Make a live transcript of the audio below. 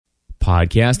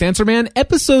Podcast Answer Man,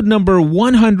 episode number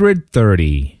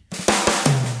 130.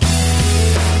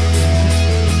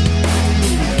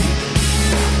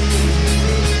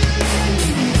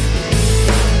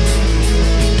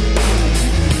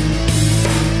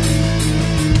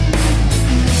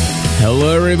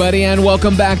 Hello, everybody, and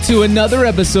welcome back to another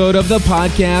episode of the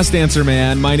Podcast Answer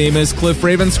Man. My name is Cliff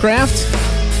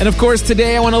Ravenscraft, and of course,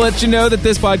 today I want to let you know that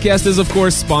this podcast is, of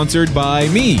course, sponsored by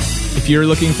me. If you're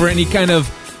looking for any kind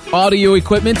of audio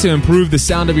equipment to improve the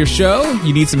sound of your show,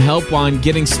 you need some help on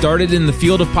getting started in the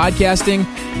field of podcasting,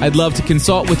 I'd love to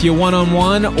consult with you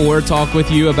one-on-one or talk with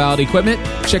you about equipment.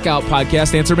 Check out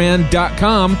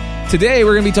podcastanswerman.com. Today,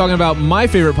 we're going to be talking about my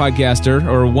favorite podcaster,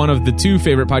 or one of the two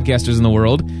favorite podcasters in the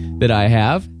world that I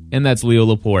have, and that's Leo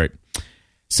Laporte.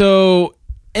 So,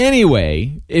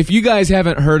 anyway, if you guys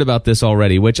haven't heard about this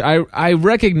already, which I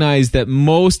recognize that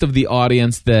most of the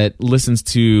audience that listens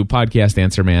to Podcast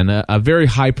Answer Man, a very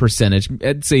high percentage,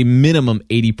 I'd say minimum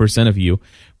 80% of you,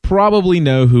 probably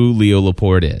know who Leo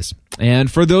Laporte is.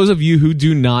 And for those of you who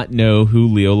do not know who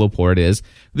Leo Laporte is,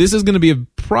 this is going to be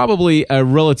probably a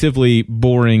relatively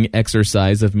boring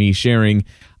exercise of me sharing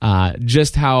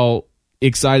just how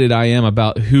excited I am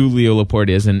about who Leo Laporte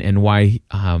is and why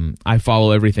I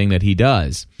follow everything that he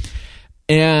does.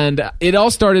 And it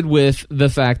all started with the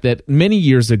fact that many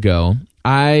years ago,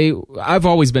 I've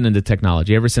always been into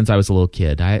technology ever since I was a little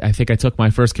kid. I think I took my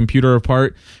first computer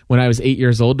apart when I was 8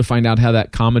 years old to find out how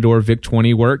that Commodore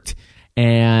VIC-20 worked.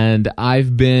 And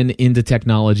I've been into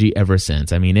technology ever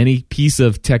since. I mean, any piece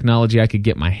of technology I could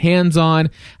get my hands on.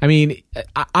 I mean,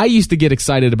 I used to get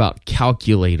excited about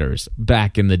calculators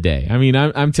back in the day. I mean,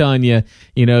 I'm telling you,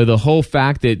 the whole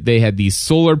fact that they had these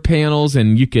solar panels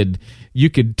and you could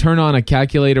turn on a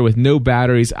calculator with no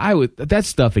batteries. That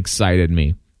stuff excited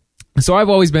me. So I've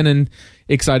always been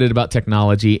excited about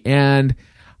technology. And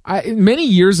many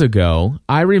years ago,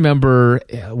 I remember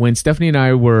when Stephanie and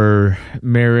I were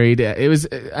married. It was,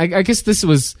 I guess this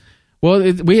was,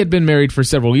 we had been married for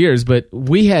several years, but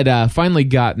we had finally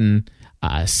gotten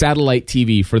satellite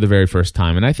TV for the very first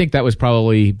time. And I think that was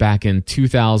probably back in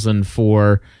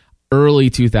 2004, early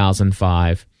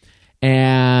 2005.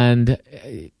 And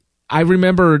I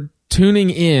remember tuning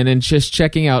in and just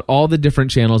checking out all the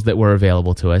different channels that were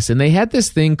available to us. And they had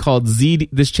this thing called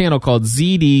this channel called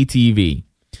ZD-TV.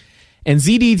 And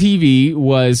ZD-TV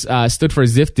was stood for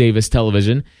Ziff Davis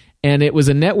Television, and it was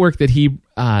a network that he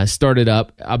started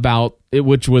up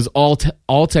which was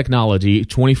all technology,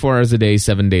 24 hours a day,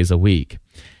 7 days a week.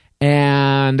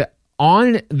 And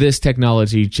on this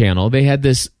technology channel, they had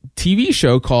this TV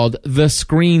show called The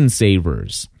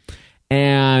Screensavers.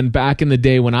 And back in the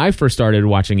day when I first started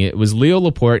watching it was Leo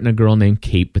Laporte and a girl named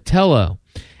Kate Botello.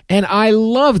 And I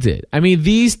loved it. I mean,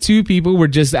 these two people were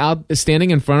just out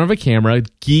standing in front of a camera,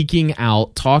 geeking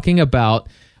out, talking about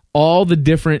all the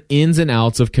different ins and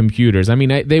outs of computers. I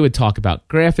mean, they would talk about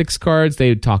graphics cards. They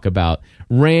would talk about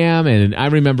RAM. And I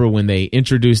remember when they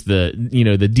introduced the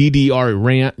DDR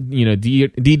RAM,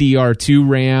 DDR2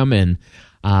 RAM, and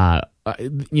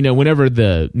whenever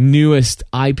the newest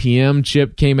IBM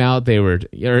chip came out,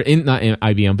 not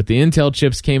IBM, but the Intel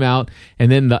chips came out,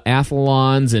 and then the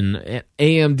Athlons and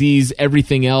AMD's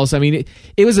everything else. I mean,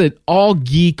 it was an all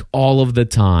geek all of the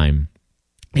time.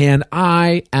 And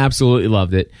I absolutely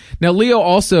loved it. Now, Leo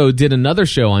also did another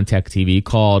show on Tech TV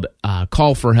called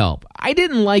Call for Help. I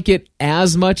didn't like it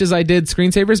as much as I did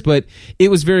Screensavers, but it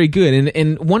was very good.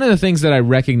 And one of the things that I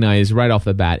recognized right off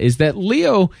the bat is that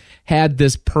Leo had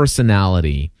this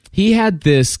personality. He had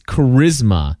this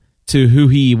charisma to who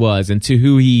he was and to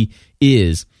who he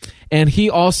is. And he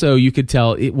also, you could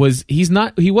tell, he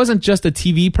wasn't just a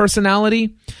TV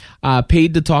personality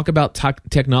paid to talk about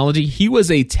technology. He was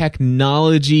a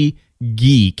technology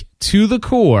geek to the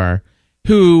core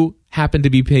who happened to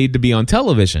be paid to be on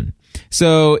television.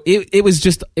 So it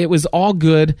was all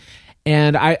good.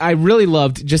 And I really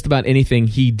loved just about anything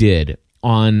he did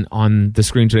on the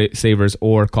Screensavers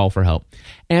or Call for Help.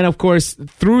 And of course,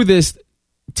 through this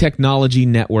technology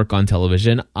network on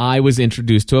television, I was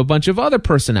introduced to a bunch of other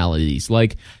personalities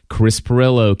like Chris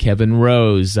Pirillo, Kevin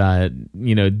Rose, Dan,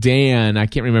 I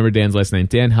can't remember Dan's last name,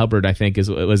 Dan Hubbard, I think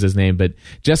was his name, but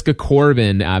Jessica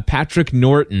Corbin, Patrick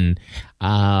Norton,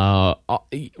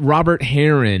 Robert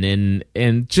Heron,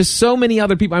 and just so many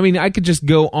other people. I mean, I could just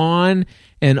go on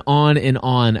and on and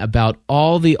on about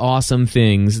all the awesome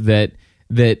things that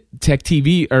Tech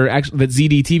TV, or actually that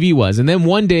ZD-TV was. And then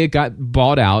one day it got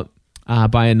bought out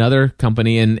by another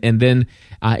company, and then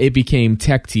it became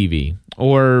Tech TV.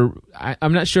 Or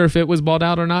I'm not sure if it was bought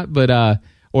out or not, but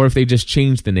or if they just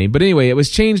changed the name. But anyway, it was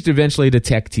changed eventually to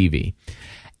Tech TV.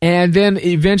 And then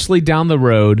eventually down the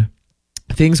road,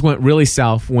 things went really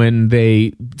south when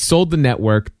they sold the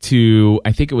network to,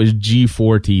 I think it was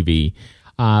G4 TV,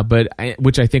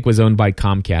 which I think was owned by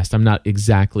Comcast. I'm not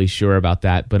exactly sure about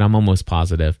that, but I'm almost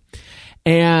positive.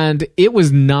 And it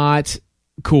was not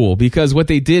cool because what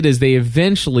they did is they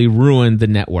eventually ruined the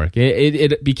network.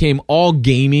 It became all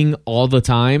gaming all the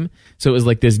time. So it was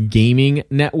like this gaming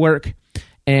network.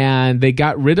 And they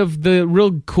got rid of the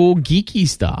real cool geeky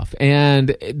stuff.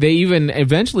 And they even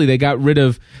eventually they got rid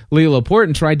of Leo Laporte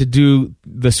and tried to do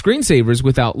the screensavers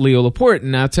without Leo Laporte.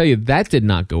 And I'll tell you, that did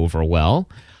not go over well.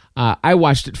 I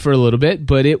watched it for a little bit,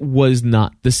 but it was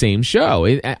not the same show.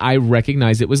 I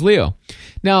recognized it was Leo.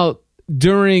 Now,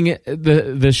 during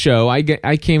the show,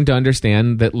 I came to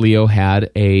understand that Leo had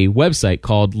a website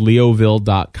called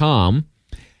leoville.com.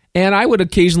 And I would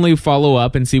occasionally follow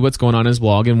up and see what's going on in his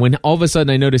blog. And when all of a sudden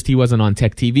I noticed he wasn't on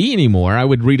Tech TV anymore, I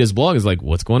would read his blog. It's like,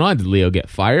 what's going on? Did Leo get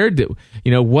fired?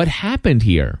 What happened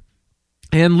here?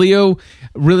 And Leo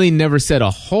really never said a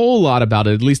whole lot about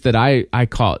it, at least that I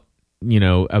caught,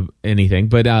 anything.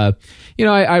 But,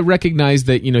 I recognized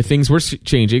that, things were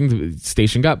changing. The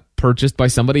station got purchased by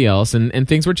somebody else and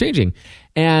things were changing.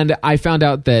 And I found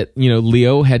out that,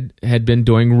 Leo had been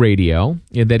doing radio,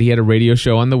 that he had a radio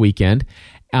show on the weekend.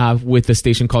 With a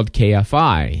station called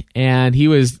KFI, and he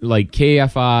was like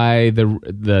KFI,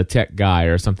 the tech guy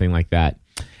or something like that,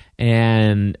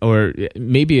 or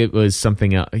maybe it was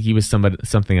something else. He was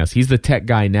something else. He's the tech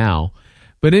guy now,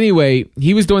 but anyway,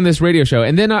 he was doing this radio show,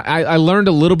 and then I learned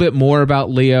a little bit more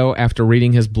about Leo after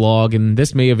reading his blog, and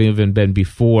this may have even been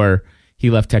before he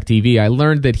left Tech TV. I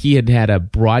learned that he had a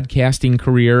broadcasting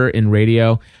career in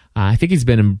radio. I think he's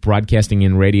been in broadcasting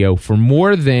in radio for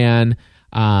more than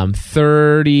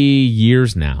 30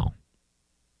 years now.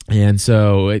 And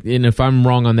so, and if I'm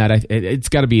wrong on that, it's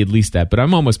got to be at least that, but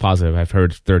I'm almost positive I've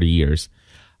heard 30 years.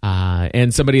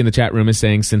 And somebody in the chat room is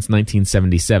saying since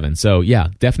 1977. So yeah,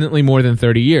 definitely more than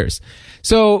 30 years.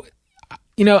 So,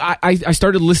 I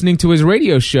started listening to his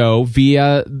radio show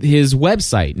via his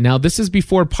website. Now, this is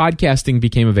before podcasting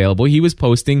became available. He was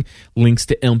posting links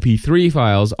to MP3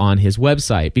 files on his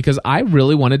website because I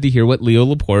really wanted to hear what Leo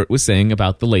Laporte was saying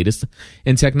about the latest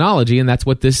in technology, and that's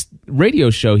what this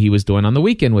radio show he was doing on the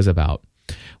weekend was about.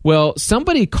 Well,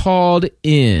 somebody called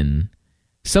in,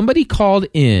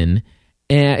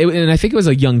 and I think it was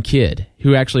a young kid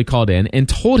who actually called in and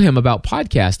told him about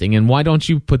podcasting and why don't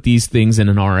you put these things in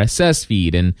an RSS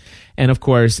feed. And of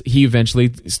course, he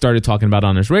eventually started talking about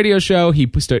on his radio show. He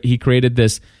created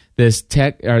this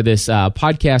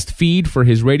podcast feed for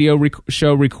his radio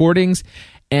show recordings.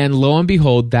 And lo and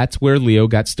behold, that's where Leo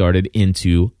got started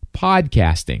into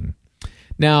podcasting.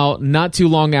 Now, not too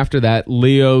long after that,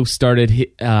 Leo started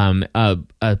a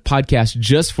podcast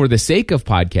just for the sake of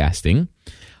podcasting.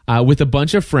 With a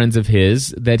bunch of friends of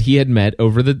his that he had met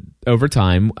over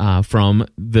time from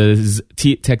the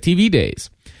Tech TV days.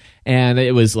 And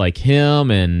it was like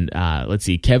him and,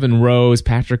 Kevin Rose,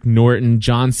 Patrick Norton,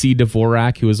 John C.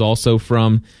 Dvorak, who was also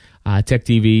from Tech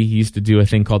TV. He used to do a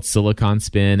thing called Silicon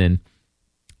Spin, and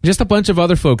just a bunch of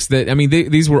other folks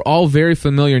these were all very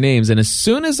familiar names. And as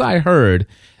soon as I heard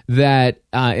that,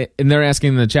 and they're asking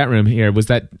in the chat room here, was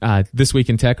that This Week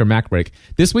in Tech or MacBreak?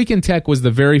 This Week in Tech was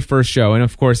the very first show, and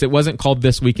of course, it wasn't called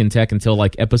This Week in Tech until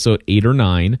like episode 8 or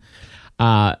 9.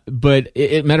 But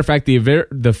matter of fact,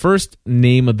 the first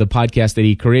name of the podcast that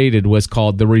he created was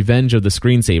called The Revenge of the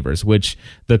Screensavers, which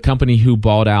the company who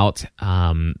bought out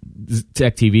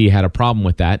Tech TV had a problem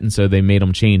with that, and so they made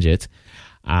them change it.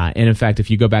 And in fact, if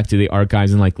you go back to the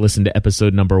archives and listen to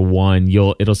episode number 1,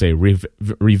 it'll say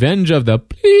Revenge of the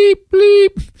Bleep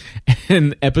Bleep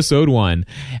in episode 1.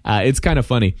 It's kind of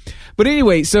funny. But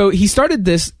anyway, so he started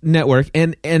this network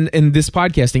and this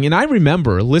podcasting, and I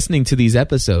remember listening to these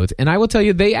episodes, and I will tell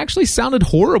you, they actually sounded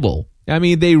horrible. I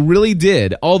mean, they really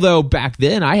did. Although back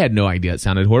then I had no idea it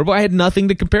sounded horrible. I had nothing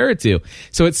to compare it to.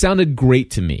 So it sounded great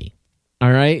to me.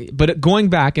 All right. But going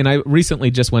back, and I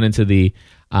recently just went into the,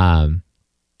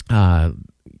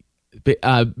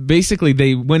 basically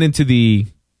they went into the,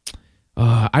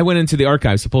 I went into the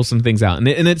archives to pull some things out, and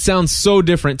it sounds so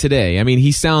different today. I mean,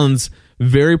 he sounds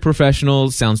very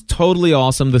professional, sounds totally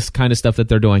awesome, this kind of stuff that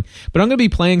they're doing. But I'm going to be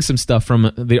playing some stuff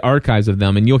from the archives of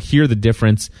them, and you'll hear the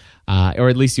difference, or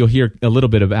at least you'll hear a little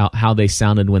bit about how they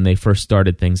sounded when they first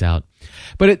started things out.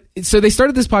 But so they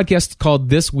started this podcast called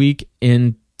This Week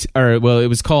in, it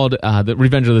was called The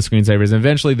Revenge of the Screensavers, and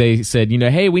eventually they said,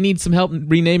 hey, we need some help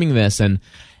renaming this, and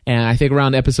And I think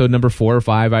around episode number 4 or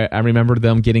 5, I remember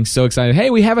them getting so excited. Hey,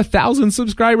 we have 1,000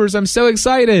 subscribers. I'm so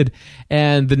excited.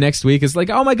 And the next week it's like,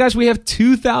 oh my gosh, we have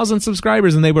 2,000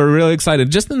 subscribers. And they were really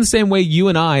excited. Just in the same way you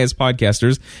and I as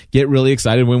podcasters get really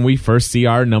excited when we first see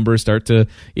our numbers start to,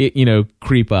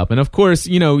 creep up. And of course,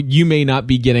 you may not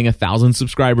be getting 1,000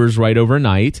 subscribers right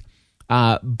overnight.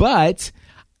 But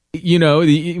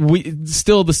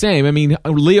still the same. I mean,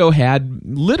 Leo had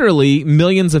literally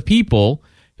millions of people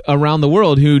around the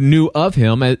world who knew of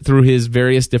him through his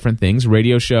various different things,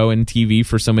 radio show and TV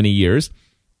for so many years.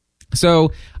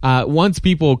 So once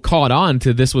people caught on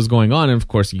to this was going on, and of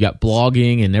course you got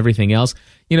blogging and everything else,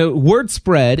 word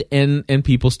spread and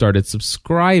people started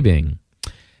subscribing.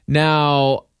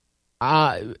 Now,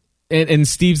 and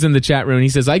Steve's in the chat room, and he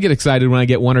says, I get excited when I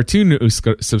get 1 or 2 new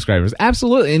subscribers.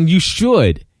 Absolutely, and you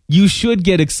should. You should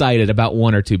get excited about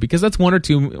 1 or 2, because that's 1 or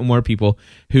 2 more people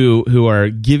who are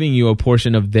giving you a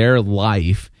portion of their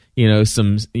life,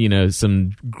 some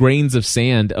grains of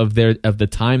sand of the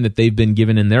time that they've been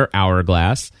given in their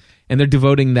hourglass, and they're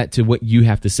devoting that to what you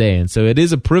have to say. And so it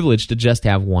is a privilege to just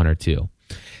have 1 or 2.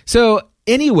 So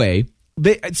anyway,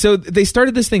 they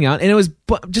started this thing out, and it was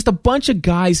just a bunch of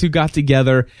guys who got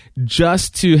together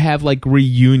just to have like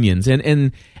reunions,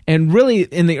 and really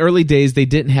in the early days they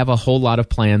didn't have a whole lot of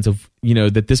plans of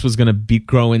that this was going to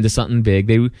grow into something big.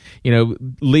 They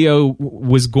Leo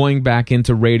was going back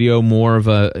into radio more of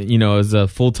a as a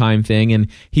full-time thing, and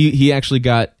he actually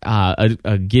got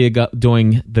a gig up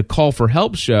doing the Call for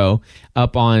Help show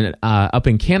up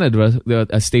in Canada,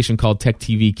 a station called Tech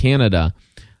TV Canada,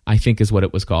 I think is what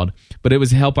it was called. But it was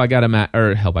Help I Got a Mac.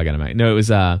 No, it was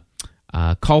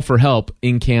Call for Help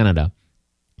in Canada.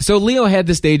 So Leo had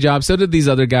this day job. So did these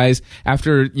other guys.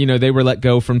 After they were let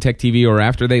go from Tech TV, or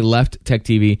after they left Tech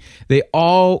TV, they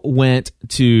all went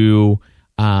to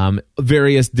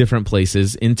various different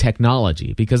places in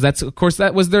technology, because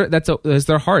that was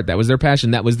their heart, that was their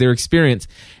passion, that was their experience,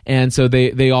 and so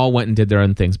they all went and did their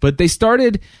own things. But they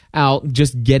started out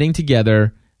just getting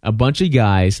together, a bunch of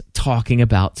guys talking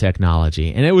about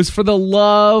technology, and it was for the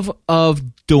love of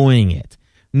doing it,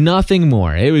 nothing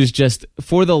more. It was just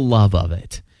for the love of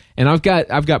it. And I've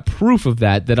got proof of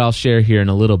that I'll share here in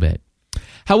a little bit.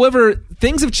 However,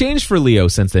 things have changed for Leo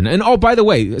since then. And by the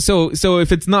way, so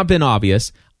if it's not been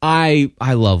obvious, I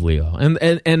love Leo.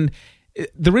 And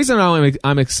the reason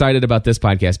I'm excited about this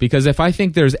podcast, because if I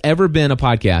think there's ever been a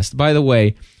podcast, by the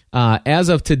way, as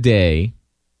of today,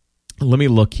 let me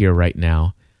look here right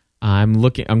now. I'm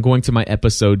going to my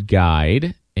episode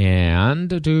guide.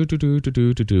 And okay,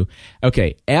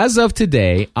 as of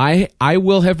today, I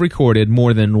will have recorded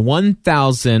more than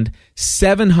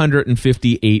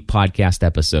 1,758 podcast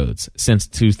episodes since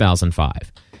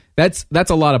 2005. That's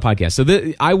a lot of podcasts. So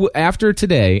after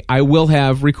today, I will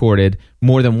have recorded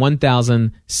more than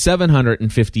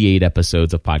 1,758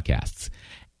 episodes of podcasts.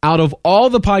 Out of all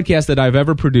the podcasts that I've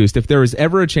ever produced, if there is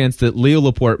ever a chance that Leo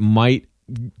Laporte might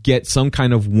get some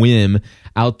kind of whim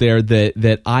out there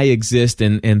that I exist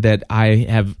and that I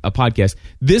have a podcast,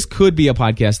 this could be a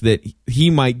podcast that he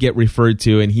might get referred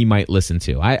to and he might listen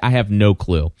to. I have no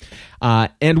clue.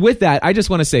 And with that, I just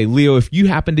want to say, Leo, if you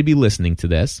happen to be listening to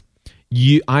this,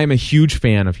 I'm a huge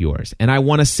fan of yours. And I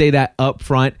want to say that up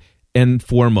front and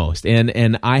foremost.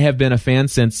 And I have been a fan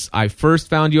since I first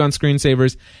found you on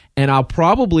Screensavers, and I'll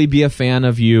probably be a fan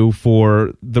of you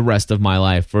for the rest of my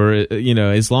life, for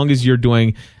as long as you're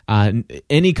doing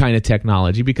any kind of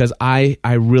technology, because I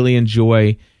really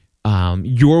enjoy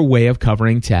your way of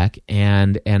covering tech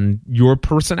and your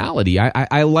personality.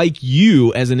 I like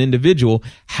you as an individual,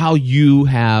 how you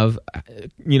have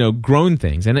grown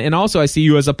things, and also I see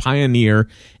you as a pioneer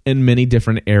in many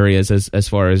different areas as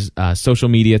far as social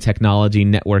media, technology,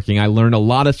 networking. I learned a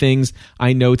lot of things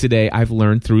I know today I've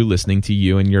learned through listening to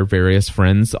you and your various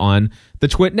friends on the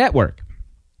Twit network.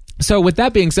 So with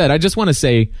that being said, I just want to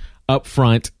say up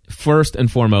front, first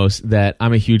and foremost, that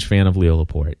I'm a huge fan of Leo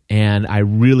Laporte, and I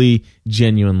really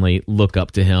genuinely look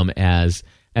up to him as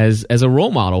a role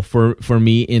model for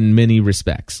me in many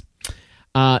respects.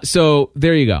 So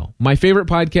there you go. My favorite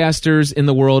podcasters in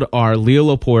the world are Leo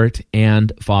Laporte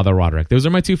and Father Roderick. Those are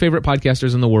my two favorite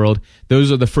podcasters in the world. Those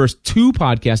are the first two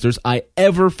podcasters I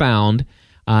ever found,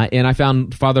 and I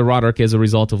found Father Roderick as a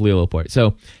result of Leo Laporte.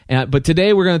 So, but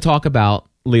today we're going to talk about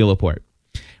Leo Laporte.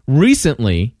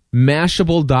 Recently,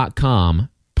 Mashable.com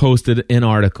posted an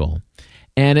article,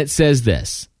 and it says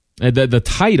this. The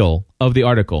title of the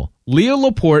article: Leo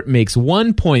Laporte makes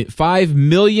 $1.5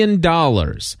 million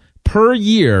per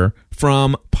year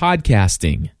from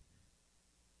podcasting.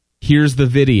 Here's the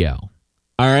video.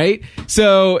 All right.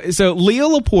 So Leo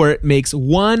Laporte makes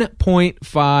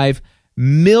 $1.5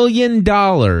 million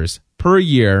per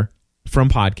year from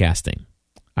podcasting.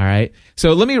 All right.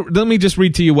 So let me just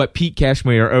read to you what Pete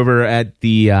Cashmere over at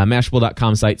the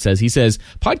Mashable.com site says. He says,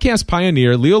 podcast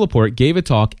pioneer Leo Laporte gave a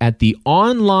talk at the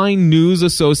Online News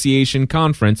Association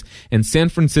conference in San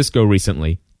Francisco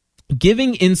recently,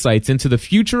 giving insights into the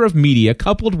future of media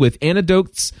coupled with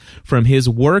anecdotes from his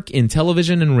work in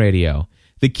television and radio.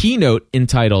 The keynote,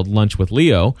 entitled Lunch with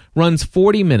Leo, runs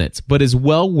 40 minutes, but is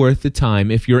well worth the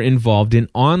time if you're involved in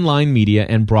online media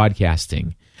and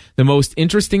broadcasting. The most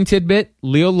interesting tidbit,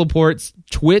 Leo Laporte's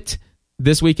Twit,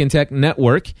 This Week in Tech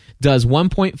Network, does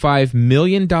 $1.5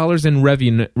 million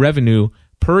in revenue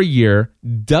per year,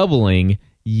 doubling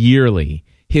yearly.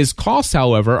 His costs,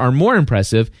 however, are more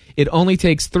impressive. It only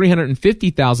takes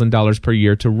 $350,000 per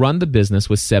year to run the business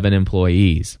with 7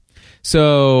 employees.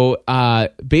 So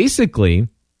basically,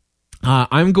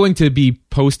 I'm going to be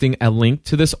posting a link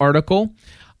to this article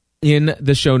in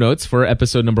the show notes for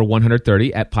episode number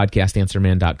 130 at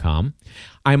podcastanswerman.com.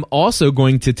 I'm also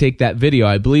going to take that video.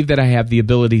 I believe that I have the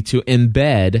ability to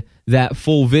embed that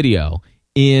full video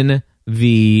in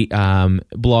the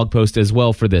blog post as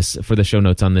well for the show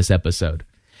notes on this episode.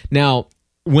 Now,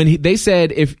 when they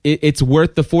said if it's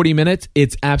worth the 40 minutes,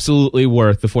 it's absolutely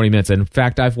worth the 40 minutes. In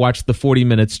fact, I've watched the 40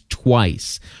 minutes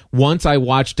twice. Once I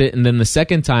watched it, and then the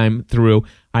second time through,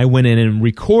 I went in and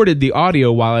recorded the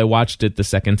audio while I watched it the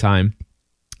second time.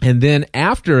 And then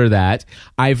after that,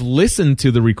 I've listened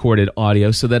to the recorded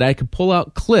audio so that I could pull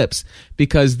out clips,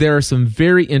 because there are some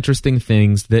very interesting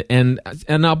things that, and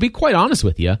I'll be quite honest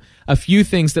with you, a few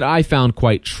things that I found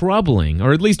quite troubling,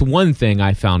 or at least one thing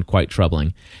I found quite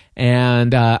troubling.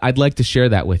 And I'd like to share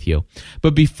that with you.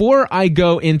 But before I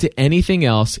go into anything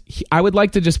else, I would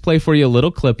like to just play for you a little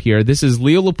clip here. This is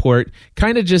Leo Laporte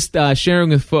kind of just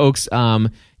sharing with folks,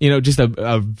 just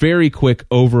a very quick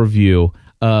overview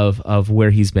of where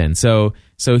he's been. So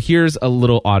here's a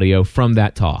little audio from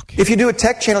that talk. If you do a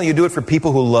tech channel, you do it for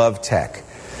people who love tech.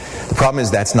 The problem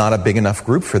is that's not a big enough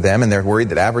group for them, and they're worried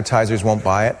that advertisers won't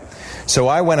buy it. So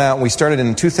I went out, we started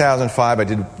in 2005, I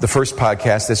did the first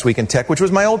podcast, This Week in Tech, which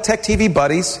was my old Tech TV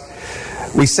buddies.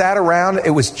 We sat around, it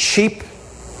was cheap,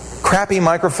 crappy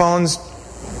microphones,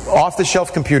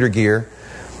 off-the-shelf computer gear.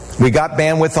 We got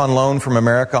bandwidth on loan from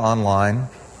America Online.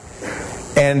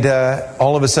 And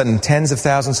all of a sudden, tens of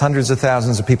thousands, hundreds of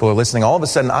thousands of people are listening. All of a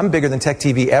sudden, I'm bigger than Tech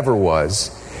TV ever was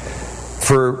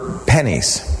for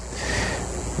pennies.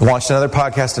 Launched another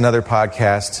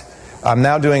podcast. I'm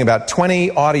now doing about 20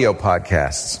 audio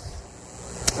podcasts.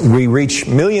 We reach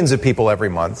millions of people every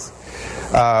month.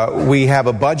 We have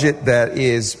a budget that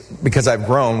is, because I've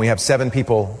grown, we have 7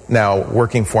 people now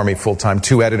working for me full-time,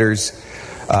 2 editors,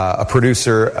 a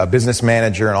producer, a business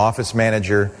manager, an office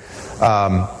manager.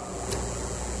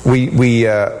 We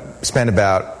spend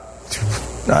about,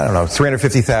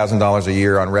 $350,000 a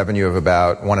year on revenue of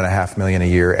about $1.5 million a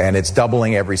year, and it's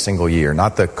doubling every single year.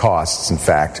 Not the costs, in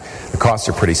fact. The costs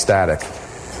are pretty static.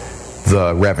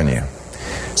 The revenue.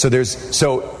 So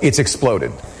it's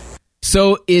exploded.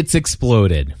 So it's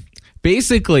exploded.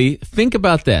 Basically, think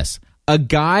about this. A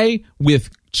guy with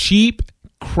cheap,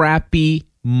 crappy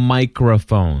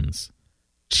microphones.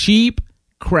 Cheap,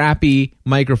 crappy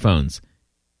microphones.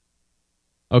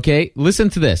 Okay, listen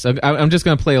to this. I'm just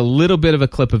going to play a little bit of a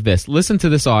clip of this. Listen to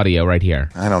this audio right here.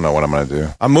 I don't know what I'm going to do.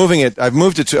 I'm moving it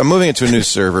to a new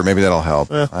server. Maybe that'll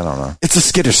help. I don't know. It's a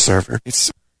skittish server.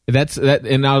 That's that.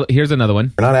 And now here's another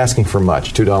one. We're not asking for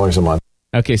much. $2 a month.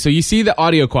 Okay, so you see the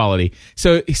audio quality.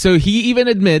 So he even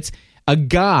admits a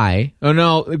guy. Oh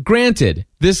no, granted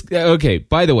this. Okay,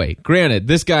 by the way, granted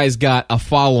this guy's got a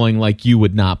following like you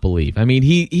would not believe. I mean,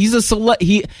 he's a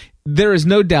there is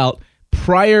no doubt.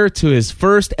 Prior to his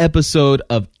first episode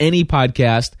of any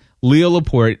podcast, Leo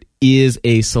Laporte is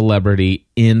a celebrity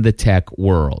in the tech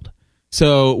world.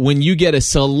 So when you get a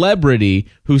celebrity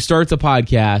who starts a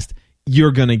podcast,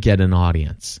 you're going to get an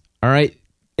audience. All right?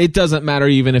 It doesn't matter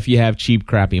even if you have cheap,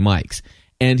 crappy mics.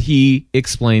 And he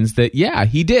explains that, yeah,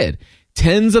 he did.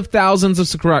 Tens of thousands of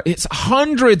subscribers. It's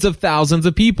hundreds of thousands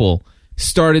of people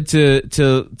started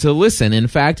to listen. In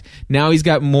fact, now he's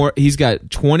got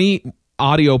 20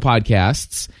 audio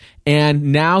podcasts,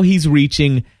 and now he's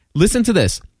reaching, listen to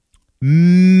this,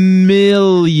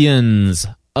 millions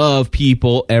of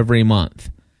people every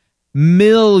month.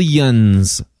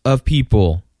 Millions of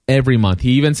people every month.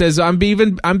 He even says, I'm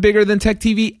bigger than Tech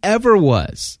TV ever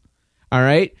was. All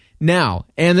right? Now,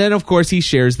 and then of course he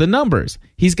shares the numbers.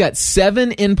 He's got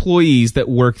 7 employees that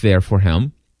work there for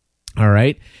him. All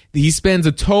right. He spends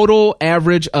a total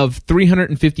average of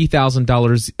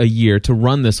 $350,000 a year to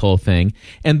run this whole thing.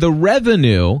 And the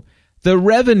revenue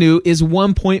is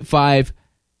 $1.5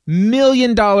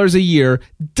 million a year,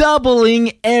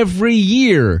 doubling every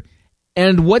year.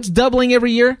 And what's doubling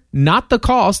every year? Not the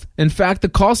cost. In fact, the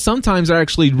costs sometimes are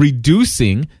actually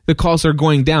reducing. The costs are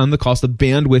going down, the cost of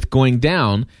bandwidth going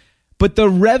down. But the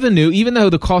revenue, even though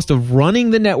the cost of running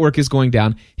the network is going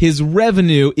down, his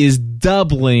revenue is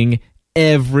doubling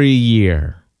every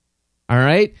year. All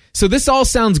right? So this all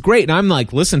sounds great. And I'm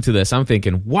like, listen to this. I'm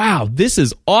thinking, wow, this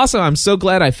is awesome. I'm so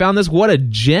glad I found this. What a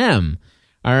gem.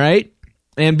 All right?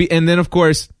 And then, of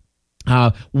course,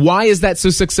 why is that so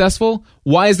successful?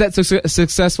 Why is that so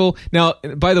successful? Now,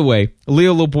 by the way,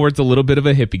 Leo Laporte's a little bit of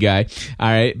a hippie guy. All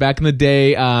right. Back in the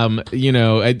day,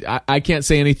 I can't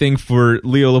say anything for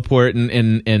Leo Laporte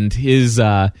and his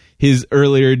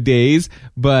earlier days,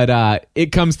 but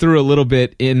it comes through a little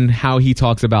bit in how he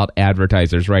talks about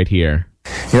advertisers right here.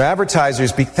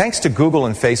 Advertisers, thanks to Google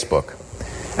and Facebook,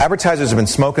 advertisers have been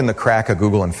smoking the crack of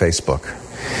Google and Facebook.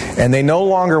 And they no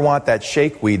longer want that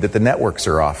shake weed that the networks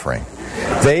are offering.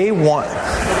 They want...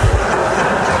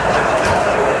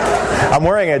 I'm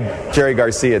wearing a Jerry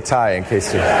Garcia tie in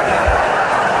case you...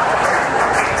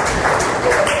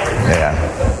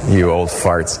 Yeah, you old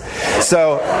farts.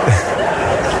 So,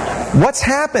 what's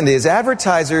happened is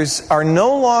advertisers are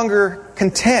no longer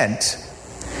content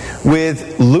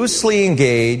with loosely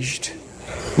engaged,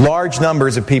 large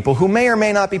numbers of people who may or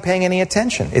may not be paying any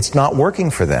attention. It's not working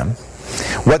for them.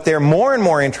 What they're more and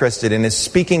more interested in is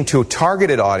speaking to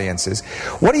targeted audiences.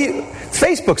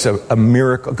 Facebook's a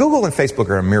miracle. Google and Facebook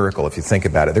are a miracle if you think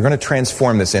about it. They're going to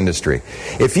transform this industry.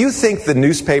 If you think the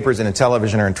newspapers and the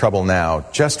television are in trouble now,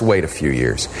 just wait a few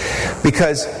years.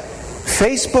 Because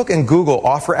Facebook and Google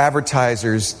offer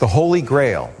advertisers the holy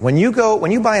grail. When you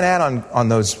buy an ad on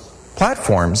those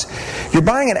platforms, you're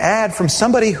buying an ad from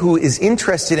somebody who is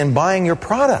interested in buying your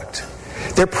product.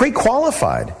 They're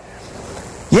pre-qualified.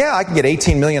 Yeah, I can get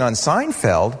 18 million on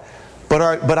Seinfeld,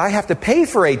 but I have to pay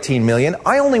for 18 million.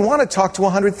 I only want to talk to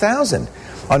 100,000.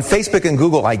 On Facebook and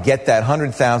Google, I get that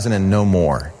 100,000 and no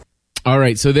more. All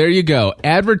right, so there you go.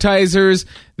 Advertisers,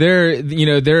 they're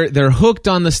hooked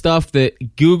on the stuff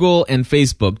that Google and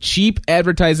Facebook, cheap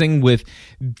advertising with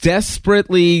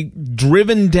desperately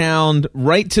driven down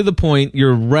right to the point.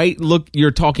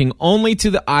 You're talking only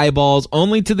to the eyeballs,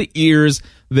 only to the ears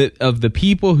of the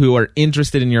people who are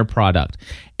interested in your product.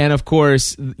 And of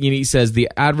course, he says the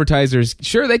advertisers,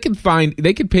 sure, they can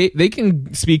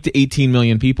speak to 18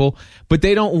 million people, but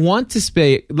they don't want to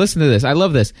speak. Listen to this. I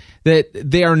love this. That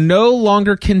they are no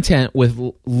longer content with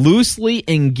loosely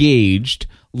engaged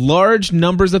large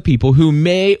numbers of people who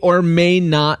may or may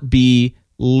not be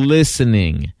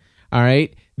listening. All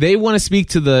right. They want to speak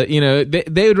to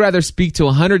they would rather speak to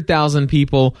 100,000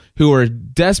 people who are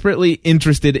desperately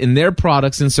interested in their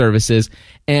products and services,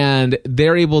 and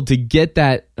they're able to get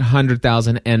that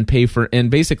 100,000 and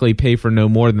basically pay for no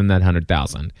more than that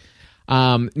 100,000.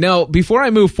 Now, before I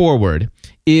move forward,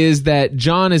 is that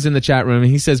John is in the chat room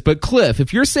and he says, but Cliff,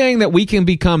 if you're saying that we can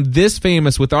become this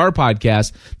famous with our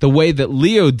podcast the way that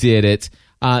Leo did it,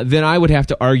 then I would have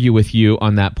to argue with you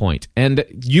on that point. And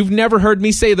you've never heard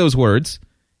me say those words.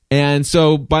 And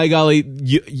so, by golly,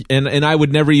 and I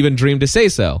would never even dream to say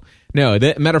so. No,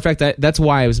 matter of fact, that's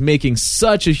why I was making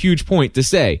such a huge point to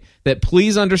say that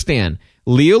please understand,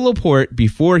 Leo Laporte,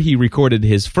 before he recorded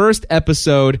his first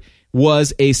episode,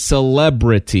 was a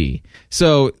celebrity.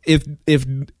 So if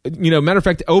matter of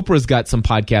fact, Oprah's got some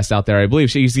podcasts out there. I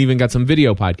believe she's even got some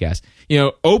video podcasts.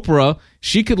 Oprah,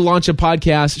 she could launch a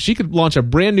podcast. She could launch a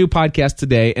brand new podcast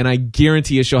today, and I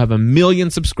guarantee you she'll have 1 million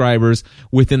subscribers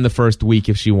within the first week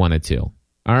if she wanted to.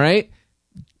 All right?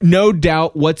 No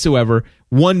doubt whatsoever,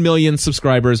 1 million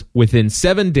subscribers within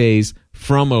 7 days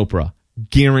from Oprah.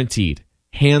 Guaranteed.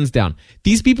 Hands down.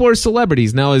 These people are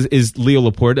celebrities. Now, is Leo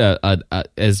Laporte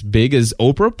as big as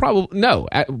Oprah? Probably. No,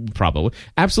 probably.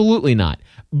 Absolutely not.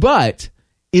 But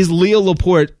is Leo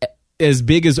Laporte as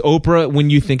big as Oprah when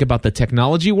you think about the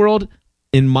technology world?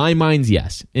 In my mind,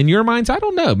 yes. In your minds, I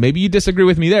don't know. Maybe you disagree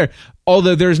with me there.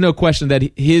 Although there's no question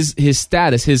that his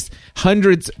status, his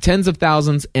hundreds, tens of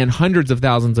thousands, and hundreds of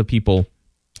thousands of people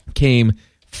came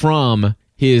from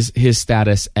his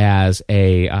status as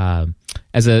a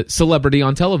celebrity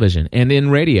on television and in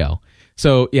radio.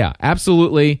 So yeah,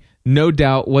 absolutely, no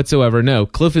doubt whatsoever. No,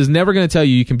 Cliff is never going to tell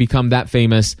you can become that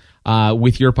famous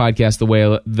with your podcast the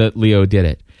way that Leo did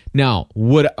it. Now,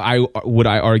 would I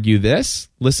argue this?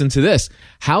 Listen to this.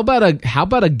 How about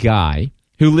a guy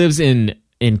who lives in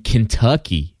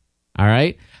Kentucky? All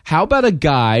right. How about a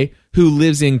guy who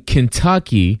lives in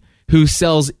Kentucky who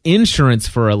sells insurance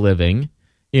for a living?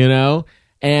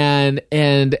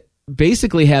 And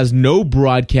basically has no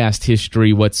broadcast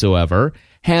history whatsoever,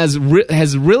 has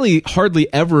really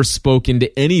hardly ever spoken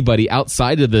to anybody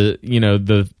outside of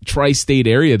the tri-state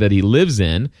area that he lives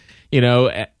in.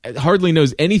 Hardly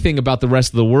knows anything about the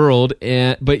rest of the world,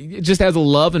 but just has a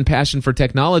love and passion for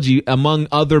technology among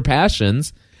other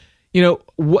passions.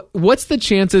 What's the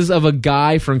chances of a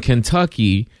guy from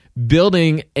Kentucky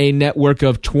building a network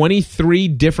of 23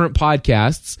 different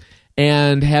podcasts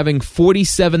and having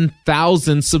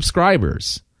 47,000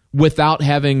 subscribers without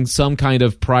having some kind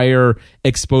of prior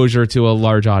exposure to a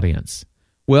large audience?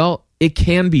 Well, it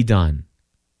can be done.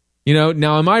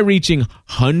 Now, am I reaching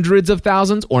hundreds of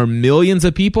thousands or millions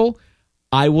of people?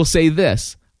 I will say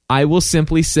this. I will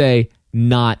simply say,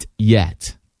 not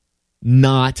yet.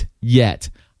 Not yet.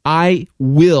 I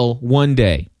will one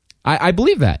day. I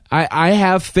believe that. I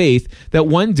have faith that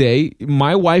one day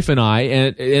my wife and I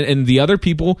and the other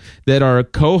people that are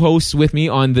co-hosts with me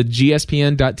on the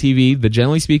GSPN.TV, the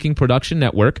Generally Speaking Production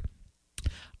Network,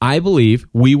 I believe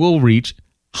we will reach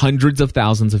hundreds of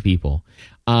thousands of people.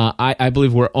 I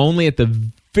believe we're only at the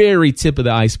very tip of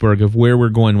the iceberg of where we're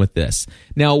going with this.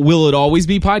 Now, will it always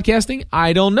be podcasting?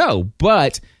 I don't know.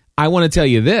 But I want to tell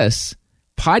you this.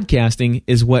 Podcasting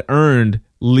is what earned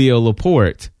Leo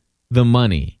Laporte the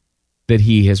money that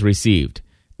he has received.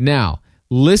 Now,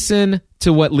 listen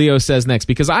to what Leo says next,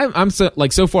 because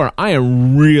so far I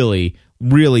am really,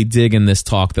 really digging this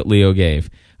talk that Leo gave.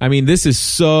 I mean, this is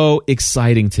so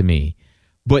exciting to me.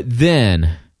 But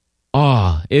then,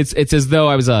 it's as though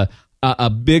I was a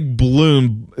big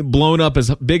balloon blown up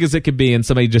as big as it could be, and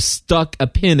somebody just stuck a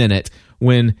pin in it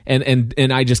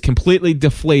and I just completely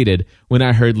deflated when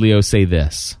I heard Leo say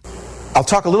this. I'll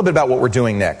talk a little bit about what we're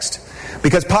doing next,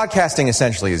 because podcasting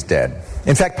essentially is dead.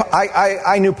 In fact,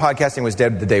 I knew podcasting was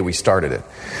dead the day we started it.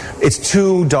 It's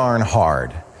too darn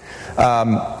hard.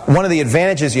 One of the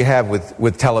advantages you have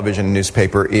with television and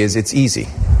newspaper is it's easy.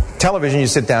 Television, you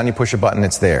sit down, you push a button,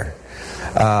 it's there.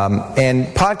 And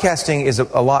podcasting is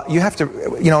a lot. You have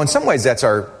to, in some ways that's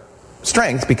our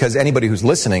strength, because anybody who's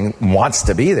listening wants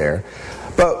to be there.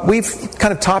 But we've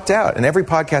kind of topped out, and every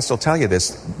podcast will tell you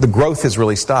this. The growth has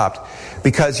really stopped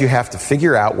because you have to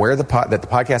figure out where that the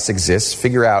podcast exists,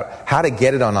 figure out how to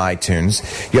get it on iTunes.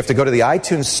 You have to go to the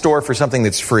iTunes store for something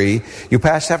that's free. You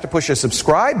have to push a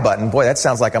subscribe button. Boy, that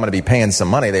sounds like I'm going to be paying some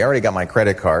money. They already got my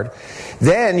credit card.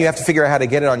 Then you have to figure out how to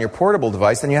get it on your portable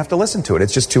device. Then you have to listen to it.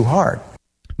 It's just too hard.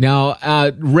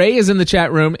 Now, Ray is in the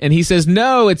chat room, and he says,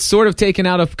 no, it's sort of taken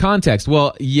out of context.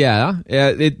 Well, yeah,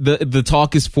 the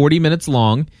talk is 40 minutes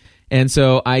long, and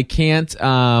so I can't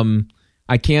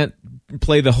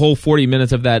play the whole 40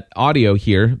 minutes of that audio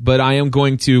here, but I am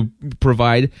going to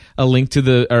provide a link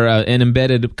to an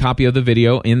embedded copy of the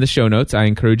video in the show notes. I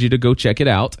encourage you to go check it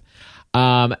out.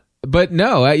 But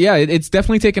no, it's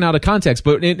definitely taken out of context,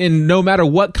 but in no matter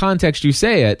what context you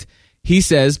say it, he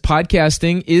says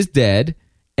podcasting is dead.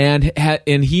 And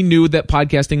he knew that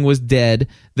podcasting was dead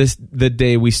the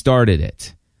day we started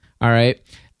it. All right.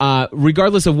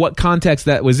 Regardless of what context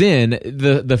that was in,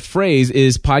 the phrase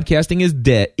is podcasting is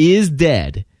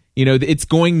dead. It's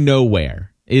going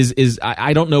nowhere.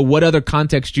 I don't know what other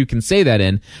context you can say that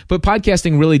in, but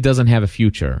podcasting really doesn't have a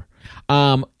future.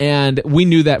 And we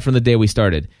knew that from the day we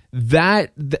started.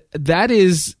 That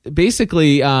is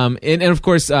basically, and of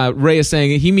course, Ray is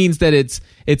saying he means that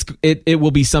it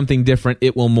will be something different.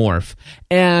 It will morph.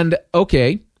 And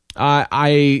okay,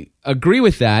 I agree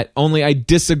with that. Only I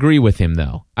disagree with him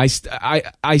though.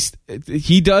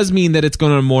 He does mean that it's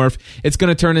going to morph. It's going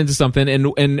to turn into something,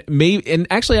 and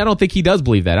actually, I don't think he does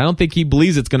believe that. I don't think he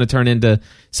believes it's going to turn into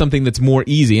something that's more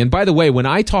easy. And by the way, when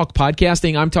I talk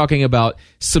podcasting, I'm talking about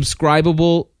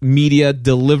subscribable media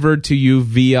delivered to you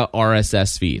via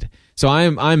RSS feed. So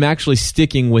I'm actually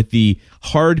sticking with the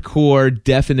hardcore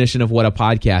definition of what a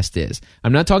podcast is.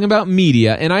 I'm not talking about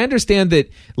media, and I understand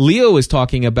that Leo is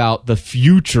talking about the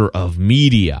future of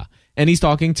media, and he's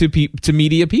talking to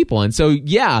media people. And so,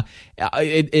 yeah,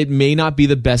 it may not be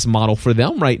the best model for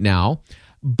them right now,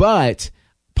 but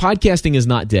podcasting is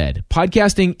not dead.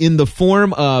 Podcasting in the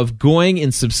form of going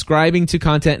and subscribing to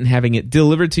content and having it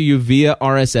delivered to you via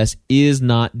RSS is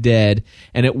not dead.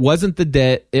 And it wasn't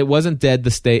dead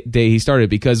the day he started,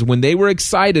 because when they were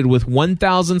excited with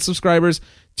 1,000 subscribers,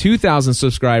 2,000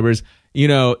 subscribers,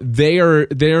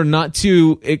 they're not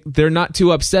too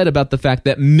upset about the fact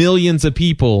that millions of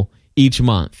people each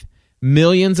month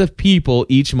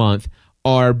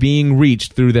are being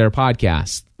reached through their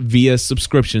podcasts via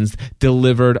subscriptions,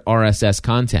 delivered RSS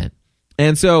content.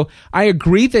 And so I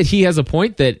agree that he has a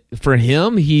point that for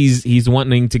him, he's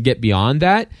wanting to get beyond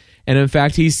that. And in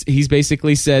fact, he's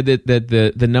basically said that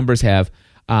the numbers have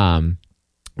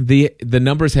the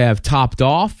numbers have topped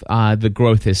off. The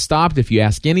growth has stopped. If you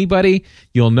ask anybody,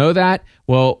 you'll know that.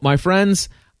 Well, my friends,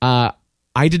 I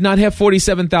did not have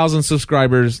 47,000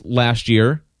 subscribers last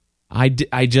year.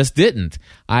 I just didn't.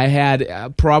 I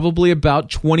had probably about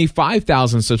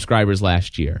 25,000 subscribers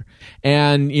last year.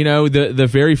 And, the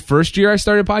very first year I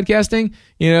started podcasting,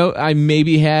 I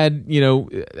maybe had,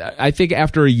 I think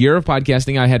after a year of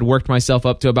podcasting, I had worked myself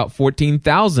up to about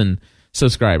 14,000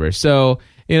 subscribers. So,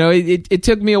 it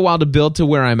took me a while to build to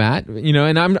where I'm at,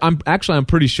 and I'm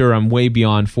pretty sure I'm way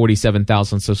beyond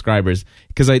 47,000 subscribers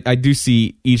because I do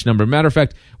see each number. Matter of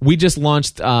fact, we just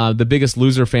launched the Biggest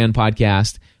Loser Fan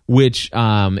podcast, which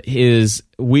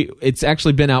it's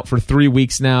actually been out for 3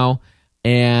 weeks now,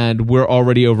 and we're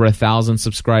already over 1,000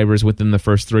 subscribers within the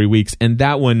first 3 weeks. And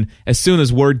that one, as soon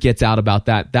as word gets out about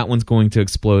that one's going to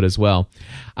explode as well.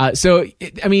 I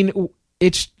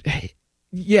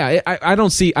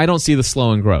don't see the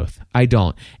slowing growth. I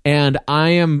don't. And I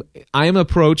am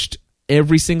approached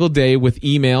every single day with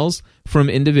emails from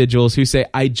individuals who say,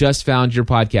 I just found your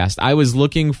podcast. I was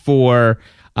looking for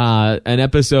an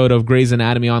episode of Grey's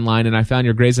Anatomy online, and I found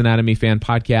your Grey's Anatomy fan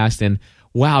podcast, and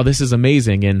wow, this is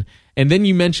amazing. And then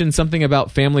you mentioned something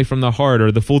about Family from the Heart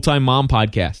or the Full-Time Mom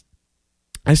podcast.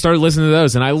 I started listening to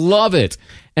those, and I love it.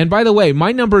 And by the way,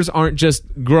 my numbers aren't just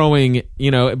growing,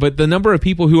 but the number of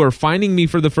people who are finding me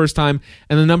for the first time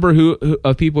and the number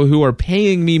of people who are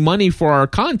paying me money for our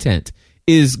content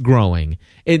is growing.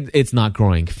 It's not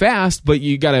growing fast, but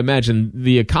you got to imagine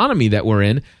the economy that we're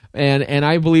in. And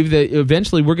I believe that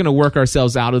eventually we're going to work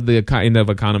ourselves out of the kind of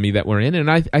economy that we're in. And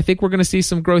I think we're going to see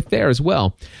some growth there as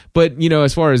well. But,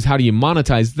 as far as how do you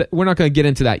monetize, we're not going to get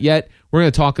into that yet. We're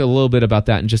going to talk a little bit about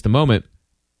that in just a moment.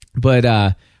 But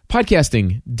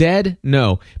podcasting, dead?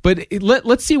 No. But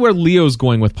let's see where Leo's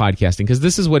going with podcasting, because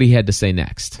this is what he had to say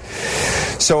next.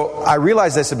 So I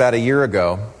realized this about a year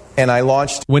ago, and I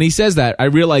launched... When he says that, I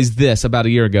realized this about a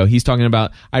year ago. He's talking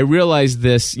about, I realized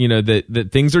this, that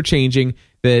things are changing,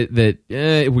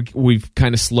 that we've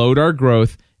kind of slowed our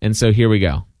growth, and so here we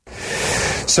go.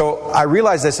 So I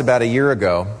realized this about a year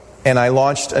ago, and I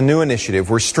launched a new initiative.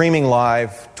 We're streaming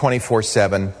live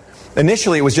 24/7.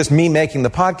 Initially, it was just me making the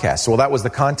podcast. Well, that was the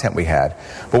content we had.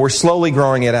 But we're slowly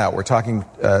growing it out. We're talking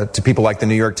to people like the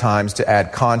New York Times to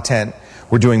add content.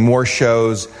 We're doing more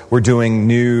shows. We're doing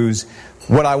news.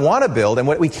 What I want to build, and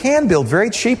what we can build very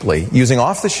cheaply using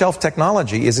off-the-shelf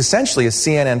technology, is essentially a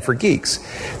CNN for geeks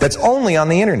that's only on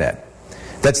the internet.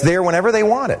 That's there whenever they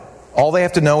want it. All they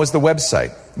have to know is the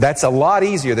website. That's a lot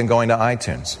easier than going to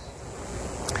iTunes.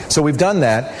 So we've done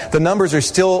that. The numbers are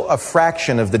still a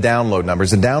fraction of the download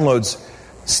numbers. The downloads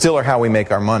still are how we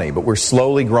make our money, but we're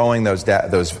slowly growing those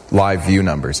live view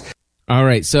numbers. All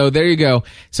right, so there you go.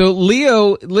 So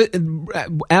Leo,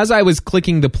 as I was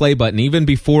clicking the play button, even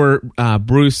before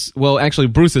Bruce, well, actually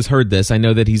Bruce has heard this. I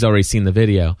know that he's already seen the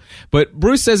video. But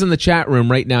Bruce says in the chat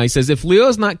room right now, he says, if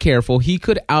Leo's not careful, he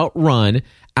could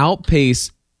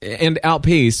outpace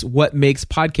what makes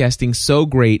podcasting so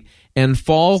great and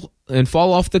fall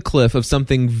off the cliff of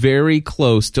something very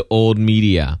close to old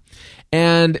media.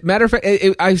 And matter of fact,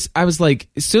 I was like,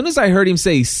 as soon as I heard him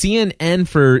say CNN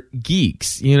for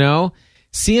geeks,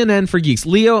 CNN for geeks.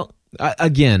 Leo,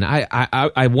 again,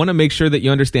 I want to make sure that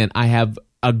you understand I have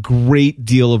a great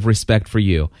deal of respect for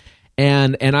you.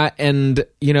 I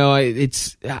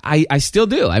still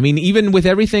do. I mean, even with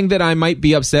everything that I might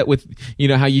be upset with,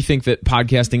 how you think that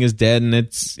podcasting is dead and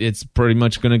it's pretty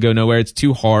much going to go nowhere. It's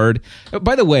too hard.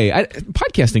 By the way,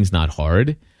 podcasting's not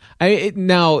hard.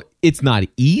 Now, it's not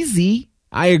easy.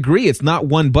 I agree. It's not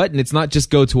one button. It's not just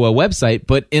go to a website,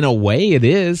 but in a way it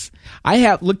is.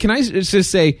 Can I just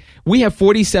say, we have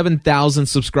 47,000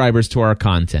 subscribers to our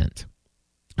content.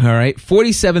 All right,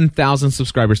 47,000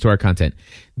 subscribers to our content.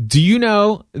 Do you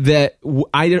know that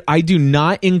I do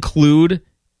not include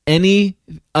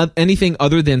anything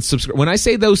other than subscribe? When I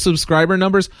say those subscriber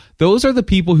numbers, those are the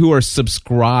people who are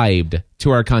subscribed to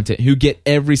our content, who get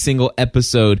every single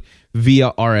episode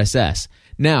via RSS.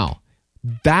 Now,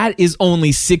 that is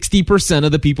only 60%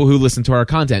 of the people who listen to our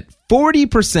content.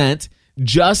 40%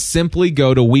 just simply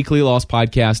go to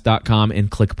weeklylostpodcast.com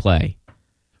and click play.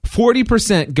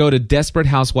 40% go to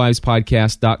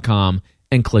DesperateHousewivesPodcast.com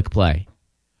and click play.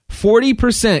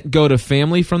 40% go to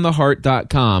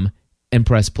FamilyFromTheHeart.com and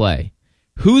press play.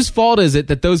 Whose fault is it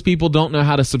that those people don't know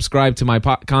how to subscribe to my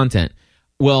content?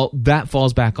 Well, that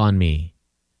falls back on me.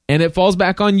 And it falls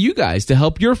back on you guys to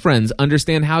help your friends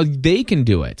understand how they can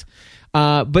do it.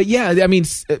 But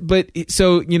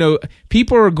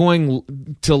people are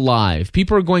going to live.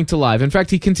 People are going to live. In fact,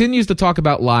 he continues to talk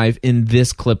about live in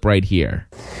this clip right here.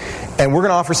 And we're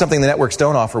going to offer something the networks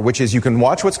don't offer, which is you can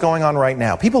watch what's going on right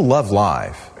now. People love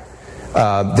live.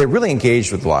 They're really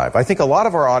engaged with live. I think a lot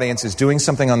of our audience is doing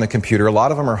something on the computer. A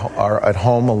lot of them are at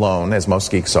home alone, as most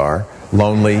geeks are.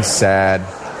 Lonely, sad.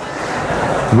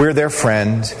 We're their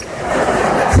friend.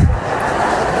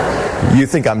 You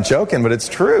think I'm joking, but it's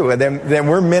true. And then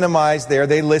we're minimized there.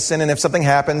 They listen, and if something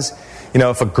happens,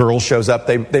 if a girl shows up,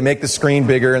 they make the screen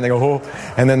bigger, and they go, oh,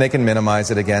 and then they can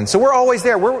minimize it again. So we're always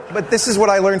there. But this is what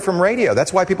I learned from radio.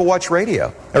 That's why people watch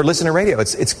radio or listen to radio.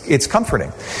 It's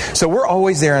comforting. So we're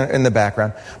always there in the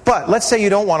background. But let's say you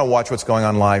don't want to watch what's going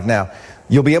on live now.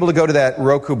 You'll be able to go to that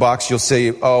Roku box. You'll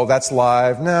see, oh, that's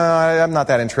live. No, I'm not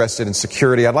that interested in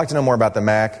security. I'd like to know more about the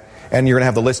Mac. And you're going to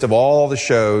have the list of all the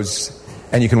shows,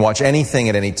 and you can watch anything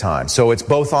at any time. So it's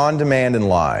both on demand and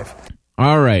live.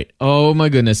 All right. Oh, my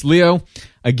goodness. Leo,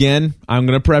 again, I'm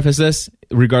going to preface this.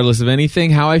 Regardless of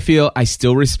anything, how I feel, I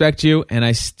still respect you, and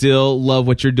I still love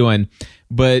what you're doing.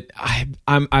 But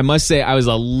I must say I was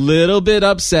a little bit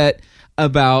upset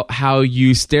about how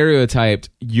you stereotyped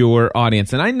your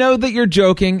audience. And I know that you're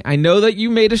joking. I know that you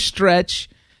made a stretch.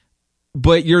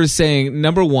 But you're saying,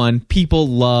 number one, people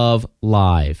love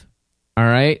live. All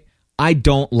right? I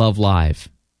don't love live.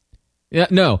 Yeah,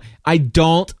 no, I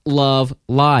don't love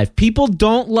live. People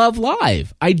don't love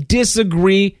live. I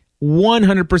disagree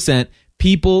 100%.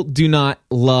 People do not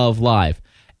love live.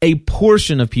 A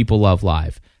portion of people love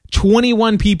live.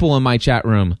 21 people in my chat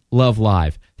room love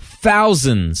live.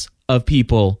 Thousands of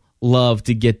people love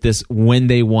to get this when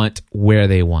they want, where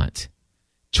they want.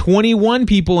 21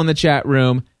 people in the chat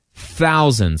room.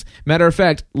 Thousands. Matter of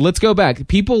fact, let's go back.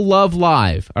 People love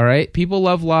live. All right. People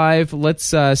love live.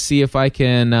 Let's see if I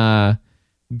can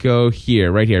go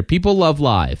here, right here. People love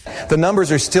live. The numbers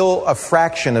are still a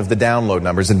fraction of the download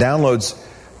numbers. The downloads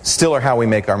still are how we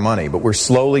make our money, but we're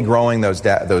slowly growing those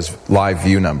live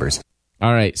view numbers.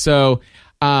 All right. So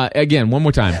again, one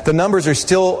more time. The numbers are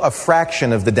still a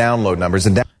fraction of the download numbers.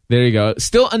 There you go.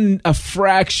 Still a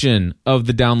fraction of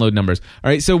the download numbers. All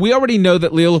right, so we already know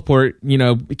that Leo Laporte,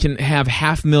 can have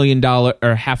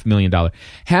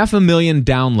 $500,000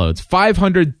 downloads,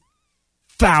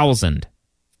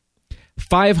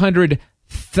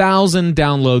 500,000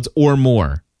 downloads or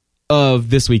more of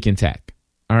This Week in Tech.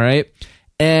 All right,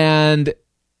 and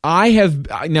I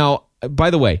have now. By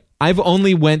the way, I've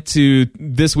only went to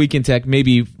This Week in Tech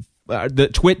maybe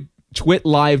the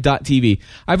twitlive.tv.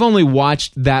 I've only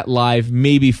watched that live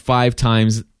maybe 5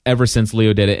 times ever since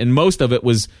Leo did it, and most of it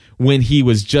was when he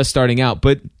was just starting out.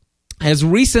 But as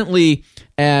recently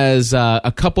as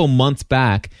a couple months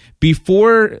back,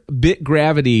 before Bit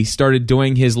Gravity started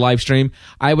doing his live stream,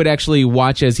 I would actually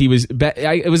watch as he was.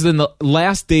 It was in the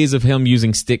last days of him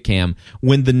using Stickcam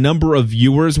when the number of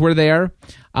viewers were there.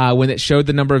 When it showed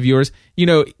the number of viewers,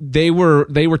 they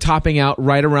were topping out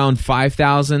right around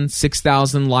 5,000,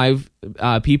 6,000 live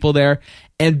people there,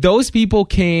 and those people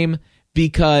came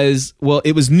because, well,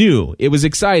 it was new, it was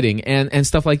exciting, and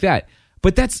stuff like that.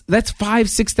 But that's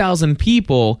 6,000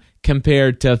 people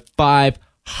compared to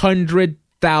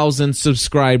 500,000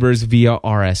 subscribers via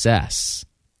RSS.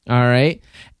 All right,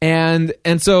 and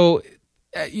so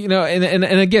and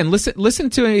again, listen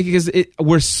to it because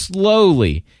we're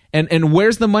slowly. And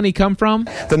where's the money come from?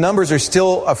 The numbers are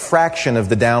still a fraction of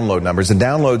the download numbers. The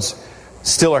downloads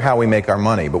still are how we make our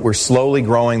money, but we're slowly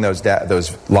growing those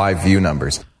live view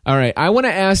numbers. All right, I want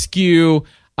to ask you.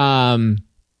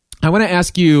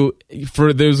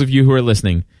 For those of you who are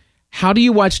listening, how do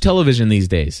you watch television these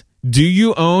days? Do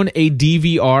you own a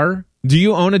DVR? Do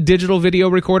you own a digital video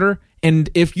recorder? And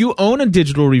if you own a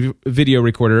digital video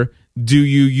recorder, do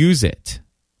you use it?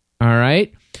 All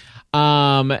right.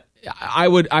 I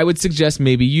would suggest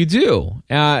maybe you do.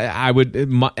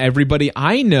 Everybody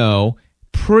I know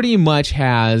pretty much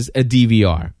has a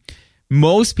DVR.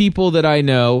 Most people that I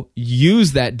know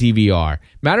use that DVR.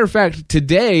 Matter of fact,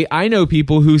 today I know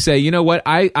people who say, you know what,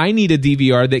 I need a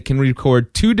DVR that can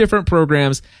record 2 different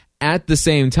programs at the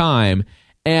same time.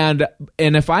 And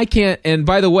if I can't, and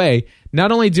by the way,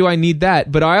 not only do I need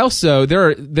that, but I also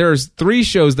there's 3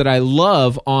 shows that I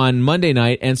love on Monday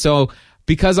night, and so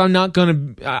because I'm not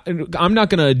gonna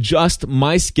adjust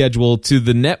my schedule to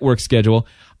the network schedule,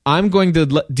 I'm going to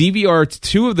DVR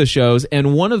 2 of the shows,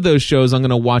 and one of those shows I'm going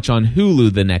to watch on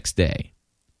Hulu the next day.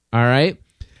 All right?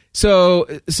 So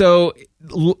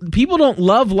people don't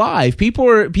love live.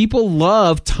 People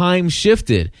love time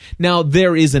shifted. Now,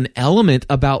 there is an element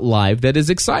about live that is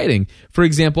exciting. For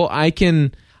example, I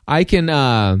can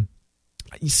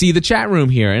see the chat room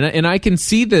here, and I can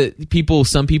see that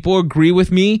some people agree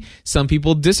with me, some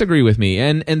people disagree with me,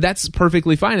 and that's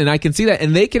perfectly fine, and I can see that,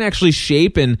 and they can actually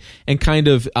shape and kind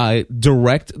of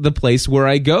direct the place where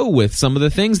I go with some of the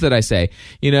things that I say,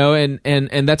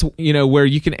 and that's where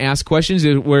you can ask questions,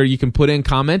 where you can put in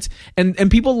comments, and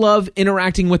people love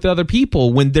interacting with other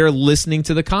people when they're listening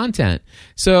to the content.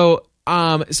 So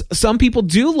some people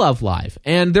do love live,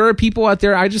 and there are people out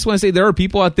there, I just want to say there are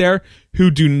people out there who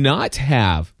do not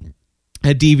have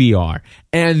a DVR,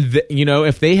 and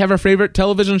if they have a favorite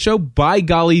television show, by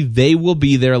golly, they will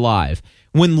be there live.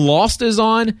 When Lost is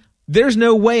on, there's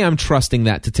no way I'm trusting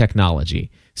that to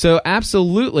technology. So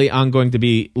absolutely, I'm going to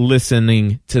be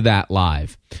listening to that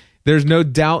live. There's no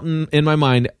doubt in my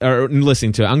mind, or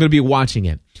listening to it. I'm going to be watching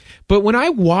it. But when I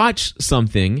watch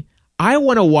something, I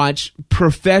want to watch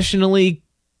professionally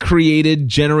created,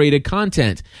 generated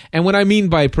content. And what I mean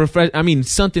by I mean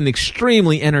something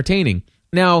extremely entertaining.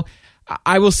 Now,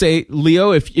 I will say,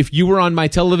 Leo, if you were on my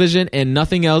television and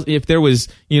nothing else, if there was,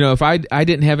 if I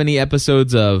didn't have any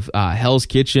episodes of Hell's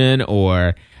Kitchen,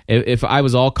 or if I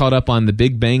was all caught up on The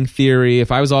Big Bang Theory,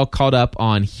 if I was all caught up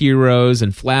on Heroes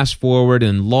and Flash Forward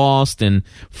and Lost and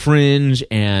Fringe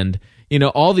and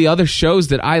all the other shows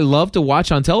that I love to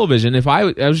watch on television, if I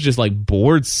was just like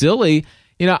bored silly,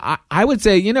 I would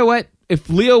say, you know what? If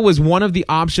Leo was one of the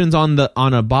options on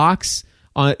a box,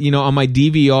 on my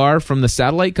DVR from the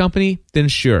satellite company, then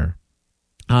sure.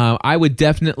 I would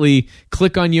definitely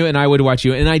click on you and I would watch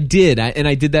you. And I did.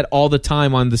 I did that all the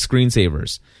time on the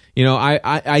screensavers.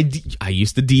 I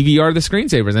used to DVR the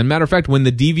screensavers. And matter of fact, when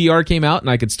the DVR came out and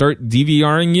I could start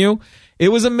DVRing you, it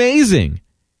was amazing.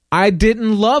 I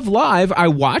didn't love live. I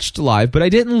watched live, but I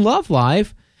didn't love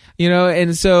live,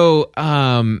 and so,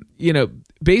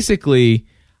 basically,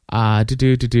 and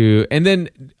then,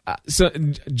 so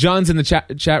John's in the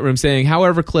chat room saying,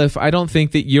 however, Cliff, I don't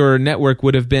think that your network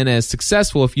would have been as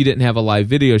successful if you didn't have a live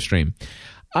video stream.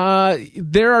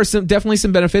 There are definitely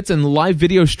some benefits, and the live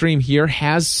video stream here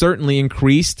has certainly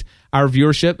increased our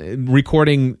viewership.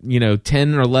 Recording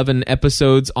 10 or 11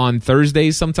 episodes on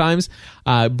Thursdays sometimes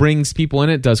brings people in.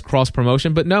 It does cross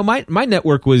promotion, but no, my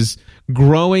network was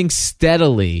growing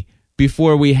steadily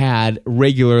before we had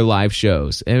regular live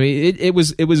shows. I mean, it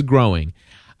was growing.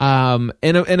 And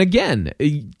again,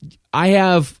 I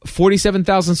have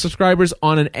 47,000 subscribers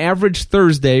on an average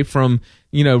Thursday from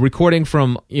recording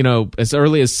from, as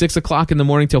early as 6 o'clock in the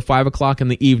morning till 5 o'clock in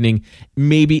the evening.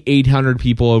 Maybe 800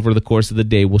 people over the course of the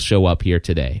day will show up here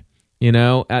today.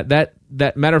 That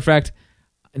matter of fact,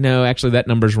 no, actually that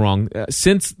number's wrong.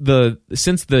 Since the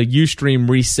Ustream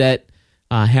reset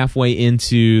halfway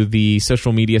into the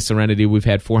social media serenity, we've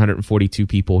had 442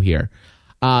 people here.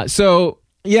 So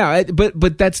yeah,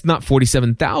 but that's not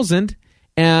 47,000.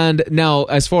 And now,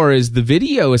 as far as the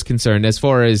video is concerned, as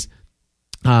far as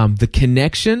the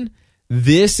connection,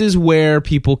 this is where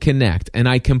people connect, and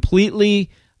I completely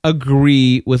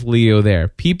agree with Leo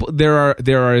there.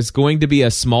 There is going to be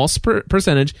a small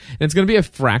percentage, and it's going to be a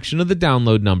fraction of the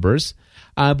download numbers,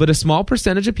 but a small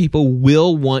percentage of people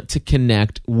will want to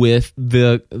connect with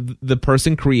the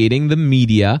person creating the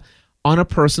media on a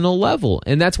personal level.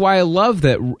 And that's why I love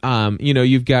that,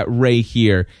 you've got Ray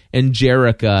here and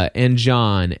Jerica and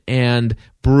John and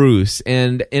Bruce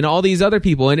and all these other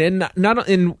people. And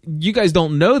you guys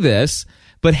don't know this,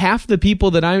 but half the people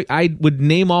that I would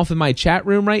name off in my chat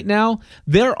room right now,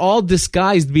 they're all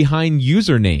disguised behind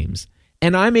usernames.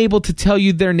 And I'm able to tell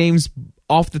you their names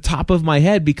off the top of my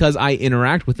head because I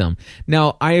interact with them.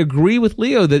 Now, I agree with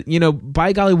Leo that,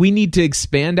 by golly, we need to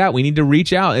expand out. We need to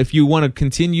reach out. If you want to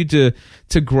continue to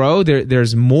grow,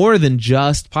 there's more than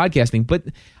just podcasting. But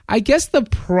I guess the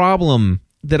problem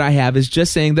that I have is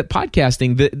just saying that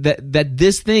podcasting, that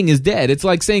this thing is dead. It's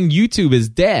like saying YouTube is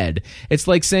dead. It's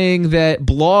like saying that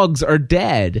blogs are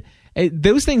dead.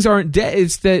 Those things aren't dead.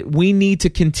 It's that we need to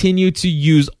continue to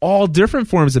use all different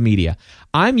forms of media.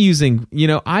 I'm using,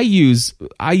 I use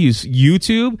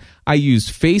YouTube, I use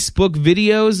Facebook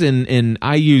videos, and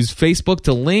I use Facebook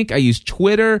to link. I use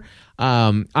Twitter.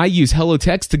 I use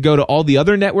HelloText to go to all the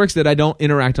other networks that I don't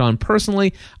interact on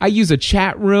personally. I use a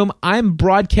chat room. I'm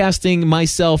broadcasting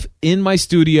myself in my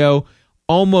studio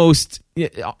almost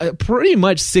pretty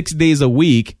much 6 days a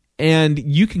week, and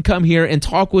you can come here and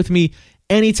talk with me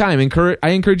anytime. I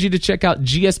encourage you to check out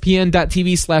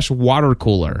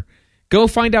gspn.tv/watercooler. Go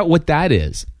find out what that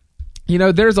is.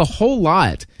 There's a whole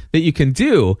lot that you can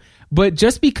do, but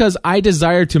just because I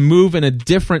desire to move in a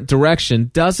different direction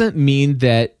doesn't mean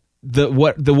that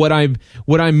what I'm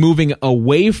moving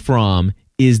away from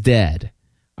is dead.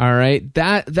 All right,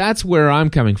 that's where I'm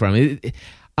coming from.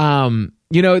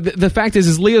 The fact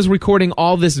is Leo's recording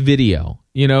all this video,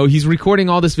 You know, he's recording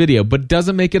all this video, but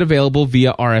doesn't make it available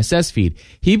via RSS feed.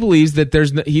 He believes that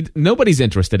nobody's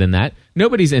interested in that.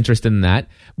 Nobody's interested in that.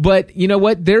 But you know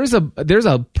what? There's a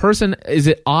person. Is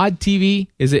it Odd TV?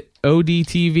 Is it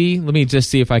ODTV? Let me just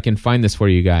see if I can find this for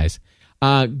you guys.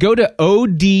 Go to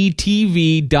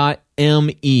odtv.me.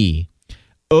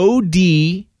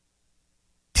 odtv.me.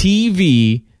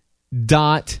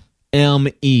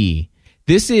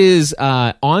 This is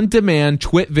on-demand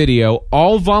Twit video,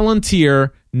 all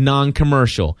volunteer,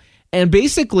 non-commercial. And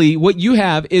basically what you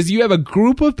have is you have a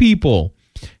group of people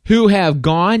who have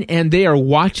gone and they are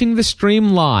watching the stream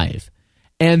live,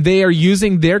 and they are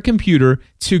using their computer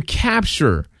to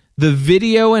capture the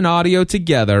video and audio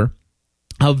together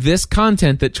of this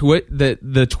content that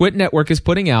the Twit network is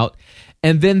putting out,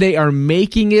 and then they are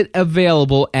making it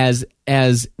available as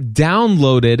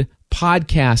downloaded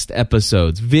podcast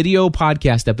episodes, video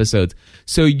podcast episodes.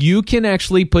 So you can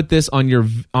actually put this on your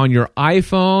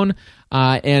iPhone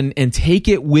and take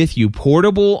it with you.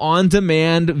 Portable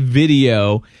on-demand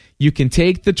video. You can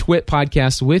take the Twit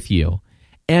podcast with you.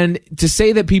 And to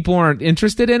say that people aren't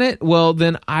interested in it, well,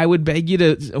 then I would beg you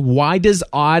to, why does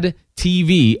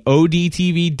OddTV,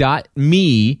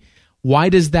 odtv.me, why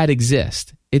does that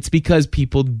exist? It's because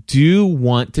people do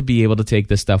want to be able to take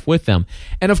this stuff with them.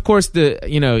 And of course,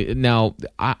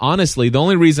 honestly, the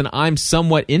only reason I'm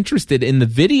somewhat interested in the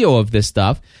video of this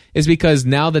stuff is because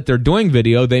now that they're doing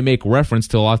video, they make reference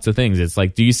to lots of things. It's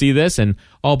like, do you see this? And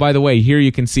oh, by the way, here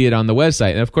you can see it on the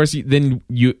website. And of course, then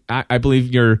I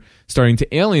believe you're starting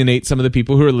to alienate some of the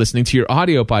people who are listening to your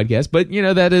audio podcast. But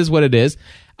that is what it is.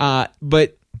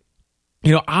 But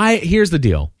here's the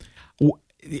deal.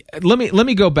 Let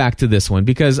me go back to this one,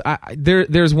 because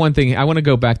there's one thing I want to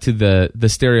go back to, the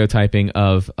stereotyping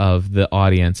of the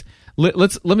audience.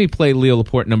 Let me play Leo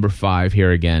Laporte number 5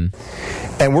 here again.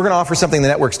 And we're going to offer something the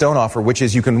networks don't offer, which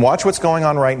is you can watch what's going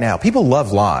on right now. People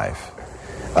love live.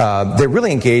 They're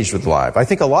really engaged with live. I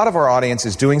think a lot of our audience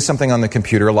is doing something on the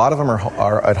computer. A lot of them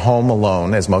are at home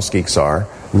alone, as most geeks are,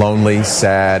 lonely,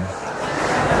 sad.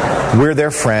 We're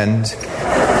their friend.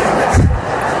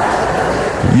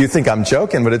 You think I'm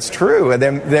joking, but it's true. And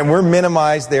then we're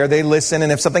minimized there. They listen,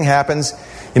 and if something happens,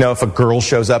 if a girl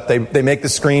shows up, they make the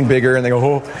screen bigger, and they go,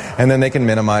 oh, and then they can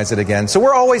minimize it again. So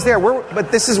we're always there.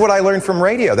 But this is what I learned from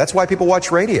radio. That's why people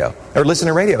watch radio or listen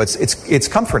to radio. It's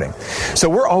comforting. So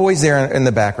we're always there in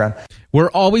the background.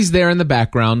 We're always there in the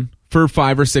background for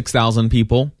 5,000 or 6,000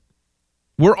 people.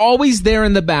 We're always there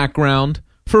in the background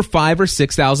for 5,000 or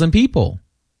 6,000 people.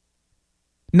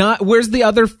 Where's the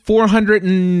other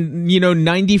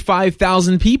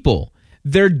 495,000 people?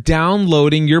 They're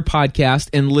downloading your podcast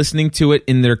and listening to it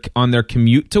on their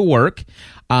commute to work.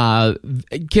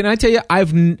 Can I tell you,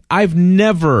 I've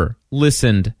never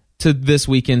listened to This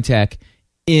Week in Tech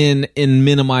in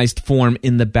minimized form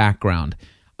in the background.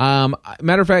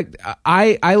 Matter of fact,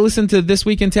 I listen to This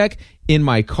Week in Tech in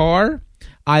my car.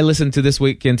 I listen to This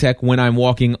Week in Tech when I'm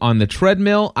walking on the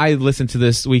treadmill. I listen to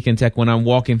This Week in Tech when I'm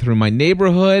walking through my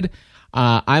neighborhood.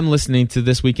 I'm listening to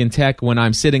This Week in Tech when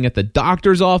I'm sitting at the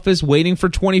doctor's office waiting for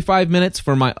 25 minutes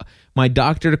for my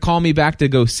doctor to call me back to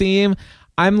go see him.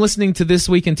 I'm listening to This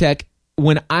Week in Tech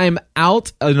when I'm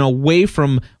out and away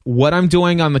from what I'm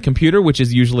doing on the computer, which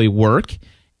is usually work,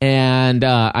 and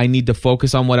I need to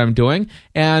focus on what I'm doing.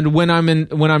 And when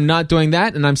I'm not doing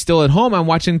that and I'm still at home, I'm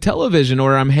watching television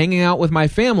or I'm hanging out with my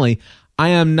family. I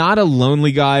am not a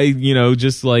lonely guy,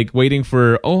 just like waiting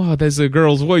for, oh, there's a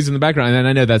girl's voice in the background. And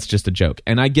I know that's just a joke,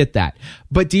 and I get that.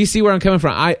 But do you see where I'm coming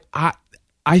from? I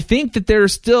think that there are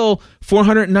still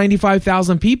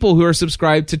 495,000 people who are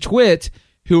subscribed to Twit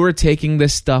who are taking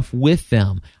this stuff with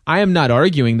them. I am not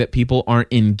arguing that people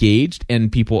aren't engaged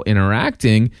and people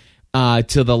interacting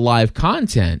to the live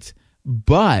content,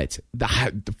 but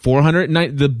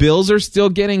the bills are still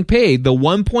getting paid. The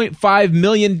 $1.5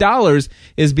 million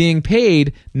is being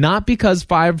paid not because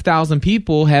 5,000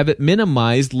 people have it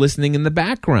minimized listening in the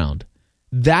background.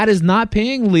 That is not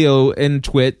paying Leo and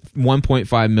Twit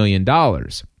 $1.5 million.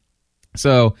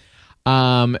 So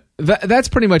that's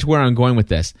pretty much where I'm going with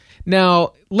this.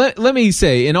 Now, let me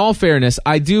say, in all fairness,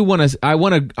 I want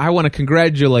to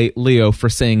congratulate Leo for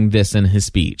saying this in his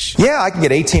speech. Yeah, I can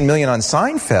get 18 million on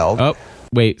Seinfeld. Oh,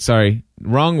 wait, sorry,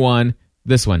 wrong one.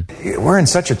 This one. We're in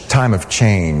such a time of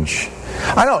change.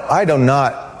 I do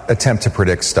not attempt to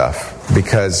predict stuff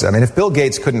because, if Bill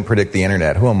Gates couldn't predict the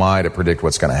internet, who am I to predict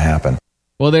what's going to happen?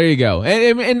 Well, there you go.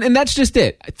 And that's just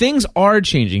it. Things are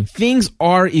changing. Things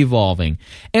are evolving.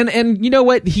 And you know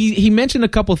what? He mentioned a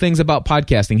couple things about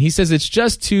podcasting. He says it's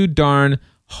just too darn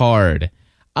hard.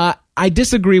 I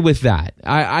disagree with that.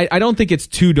 I don't think it's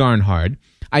too darn hard.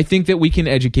 I think that we can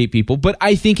educate people, but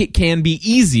I think it can be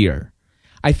easier.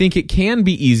 I think it can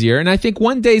be easier, and I think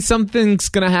one day something's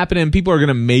going to happen and people are going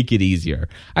to make it easier.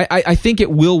 I think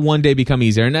it will one day become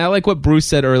easier. And I like what Bruce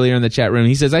said earlier in the chat room.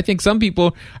 He says, I think some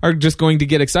people are just going to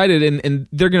get excited and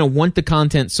they're going to want the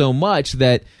content so much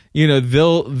that, you know,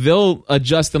 they'll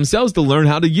adjust themselves to learn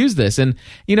how to use this. And,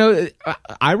 you know,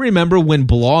 I remember when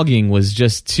blogging was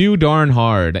just too darn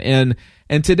hard. And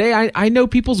today I know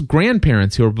people's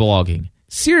grandparents who are blogging.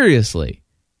 Seriously.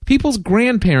 People's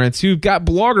grandparents who've got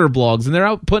blogger blogs and they're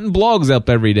out putting blogs up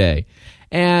every day.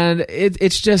 And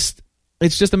it's just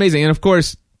amazing. And of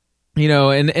course, you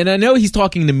know, and I know he's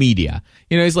talking to media.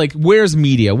 You know, he's like, where's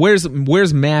media?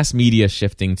 Where's mass media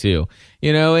shifting to?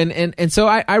 You know, and so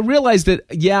I realized that,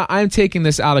 yeah, I'm taking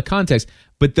this out of context,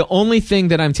 but the only thing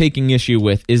that I'm taking issue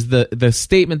with is the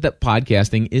statement that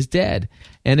podcasting is dead.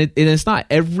 And it's not.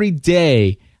 Every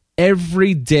day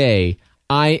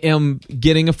I am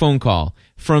getting a phone call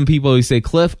from people who say,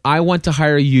 Cliff, I want to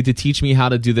hire you to teach me how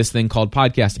to do this thing called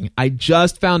podcasting. I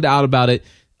just found out about it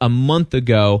a month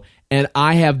ago, and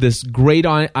I have this great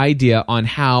idea on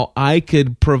how I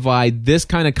could provide this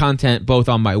kind of content both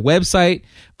on my website,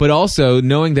 but also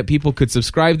knowing that people could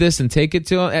subscribe this and take it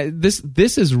to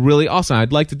this is really awesome.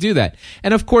 I'd like to do that.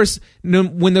 And of course,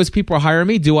 when those people hire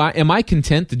me, am I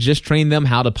content to just train them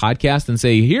how to podcast and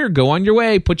say, here, go on your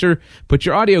way, put your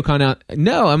audio content out?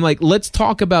 No, I'm like, let's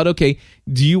talk about, okay,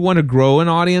 do you want to grow an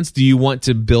audience? Do you want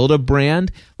to build a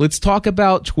brand? Let's talk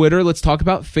about Twitter. Let's talk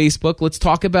about Facebook. Let's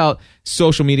talk about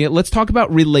social media. Let's talk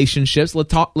about relationships.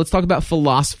 Let's talk about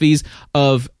philosophies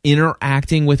of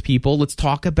interacting with people. Let's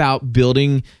talk about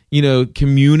building, you know,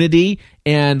 community,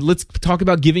 and let's talk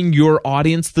about giving your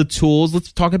audience the tools.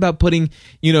 Let's talk about putting,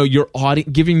 you know,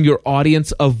 giving your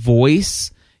audience a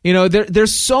voice. You know,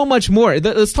 there's so much more.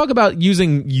 Let's talk about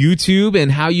using YouTube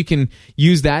and how you can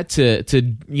use that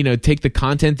to you know, take the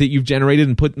content that you've generated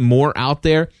and put more out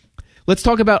there. Let's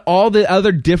talk about all the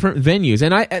other different venues.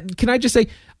 And can I just say,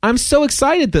 I'm so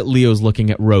excited that Leo's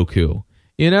looking at Roku.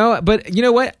 You know, but you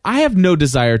know what? I have no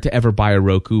desire to ever buy a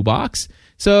Roku box.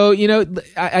 So, you know,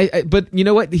 but you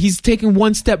know what? He's taking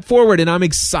one step forward, and I'm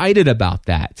excited about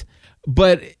that.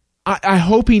 But I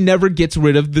hope he never gets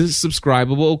rid of the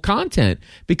subscribable content,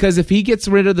 because if he gets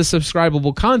rid of the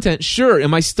subscribable content, sure.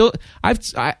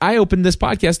 I opened this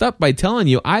podcast up by telling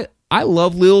you I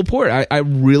love Leo Laporte. I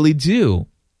really do.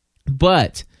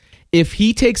 But if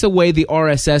he takes away the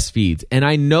RSS feeds and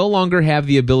I no longer have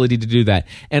the ability to do that,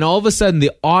 and all of a sudden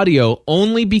the audio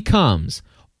only becomes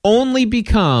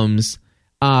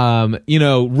you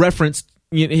know, referenced,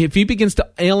 if he begins to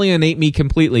alienate me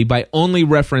completely by only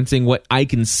referencing what I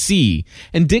can see.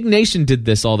 And Dig Nation did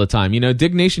this all the time. You know,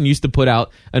 Dig Nation used to put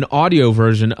out an audio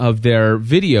version of their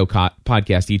video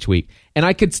podcast each week, and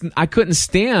I couldn't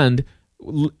stand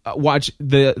watch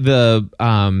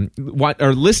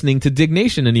or listening to Dig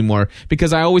Nation anymore,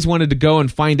 because I always wanted to go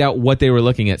and find out what they were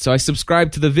looking at. So I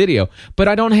subscribed to the video, but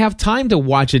I don't have time to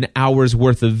watch an hour's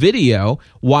worth of video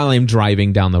while I'm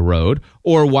driving down the road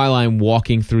or while I'm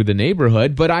walking through the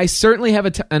neighborhood. But I certainly have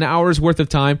an hour's worth of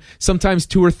time, sometimes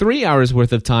 2 or 3 hours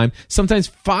worth of time, sometimes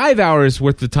 5 hours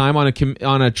worth of time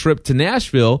on a trip to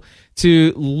Nashville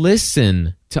to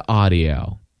listen to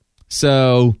audio.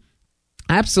 So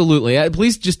absolutely.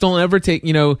 Please just don't ever take,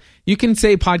 you know, you can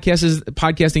say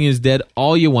podcasting is dead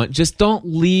all you want. Just don't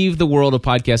leave the world of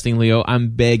podcasting, Leo. I'm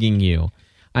begging you.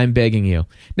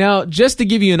 Now, just to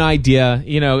give you an idea,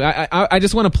 you know, I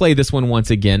just want to play this one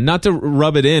once again, not to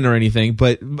rub it in or anything,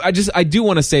 but I do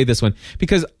want to say this one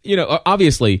because, you know,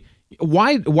 obviously,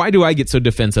 why do I get so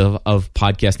defensive of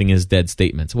podcasting is dead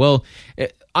statements? Well,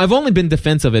 I've only been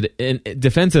defensive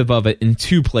of it in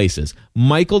two places: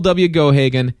 Michael W.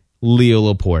 Gohagan, Leo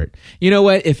Laporte. You know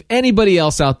what? If anybody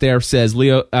else out there says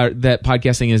that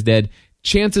podcasting is dead,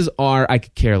 chances are I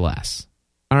could care less.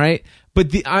 All right,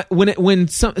 but when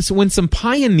some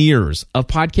pioneers of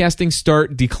podcasting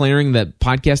start declaring that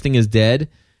podcasting is dead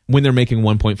when they're making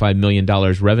 $1.5 million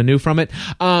revenue from it,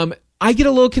 I get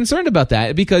a little concerned about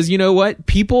that, because you know what?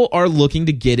 People are looking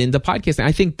to get into podcasting.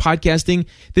 I think podcasting,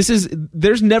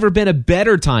 there's never been a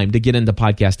better time to get into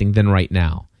podcasting than right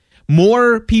now.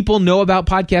 More people know about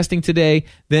podcasting today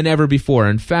than ever before.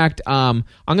 In fact, I'm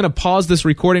going to pause this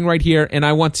recording right here, and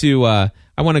I want to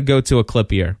go to a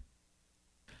clip here.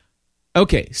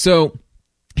 Okay, so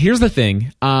here's the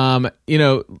thing. You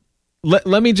know,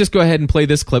 let me just go ahead and play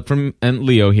this clip from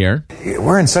Leo here.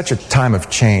 We're in such a time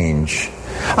of change.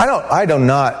 I do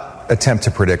not attempt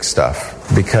to predict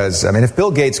stuff, because, I mean, if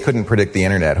Bill Gates couldn't predict the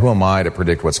internet, who am I to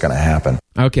predict what's going to happen?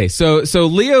 Okay, so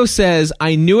Leo says,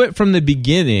 I knew it from the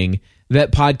beginning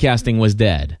that podcasting was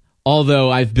dead.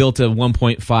 although I've built a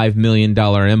 $1.5 million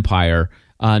empire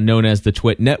known as the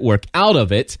Twit Network out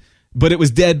of it, but it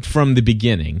was dead from the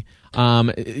beginning.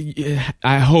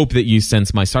 I hope that you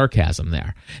sense my sarcasm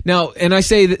there. Now, and I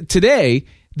say that today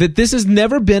that this has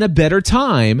never been a better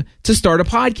time to start a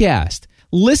podcast.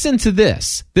 Listen to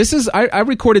this. I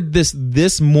recorded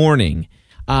this morning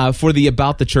for the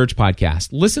About the Church podcast.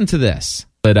 Listen to this.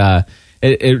 But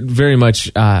it very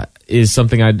much is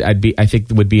something I think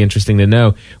would be interesting to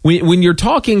know. When you're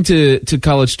talking to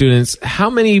college students, how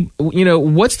many,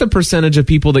 what's the percentage of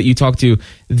people that you talk to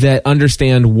that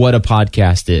understand what a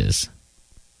podcast is?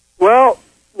 Well,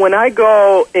 when I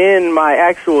go in my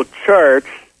actual church,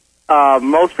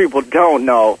 most people don't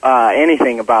know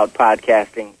anything about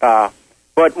podcasting.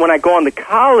 But when I go on to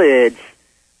college,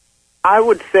 I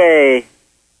would say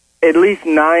at least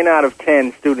 9 out of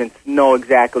 10 students know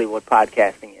exactly what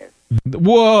podcasting is.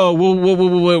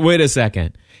 Whoa, wait a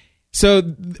second. So,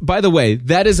 by the way,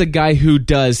 that is a guy who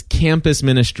does campus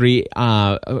ministry,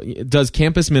 and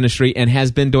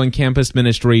has been doing campus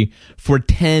ministry for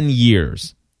 10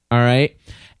 years. All right?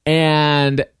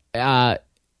 And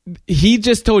he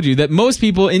just told you that most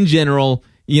people in general,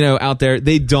 out there,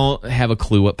 they don't have a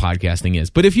clue what podcasting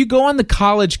is. But if you go on the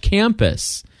college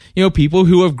campus, people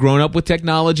who have grown up with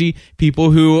technology,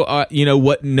 people who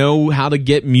know how to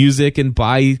get music and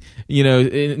buy,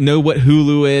 know what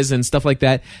Hulu is and stuff like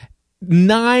that.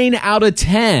 9 out of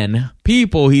 10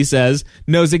 people, he says,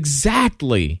 knows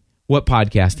exactly what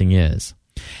podcasting is.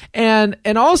 And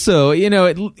also,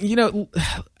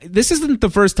 this isn't the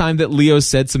first time that Leo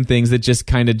said some things that just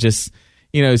kind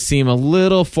of seem a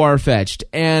little far-fetched.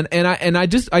 And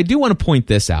I do want to point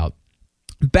this out.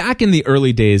 Back in the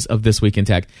early days of This Week in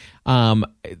Tech,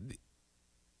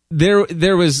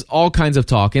 there was all kinds of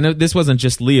talk, and this wasn't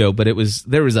just Leo, but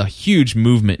there was a huge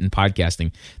movement in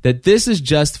podcasting that this is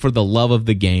just for the love of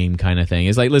the game kind of thing.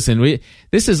 It's like, listen,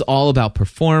 this is all about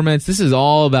performance. This is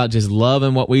all about just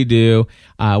loving what we do.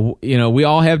 We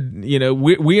all have,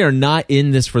 we are not in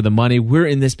this for the money. We're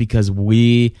in this because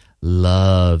we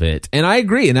love it. And I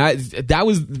agree. And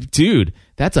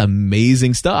that's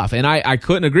amazing stuff. And I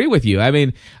couldn't agree with you. I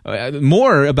mean,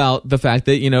 more about the fact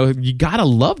that, you got to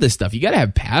love this stuff. You got to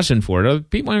have passion for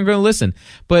it. People aren't going to listen.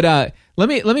 But let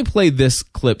me play this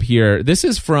clip here. This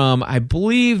is from, I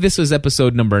believe this was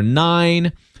episode number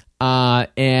 9.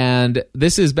 And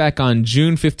this is back on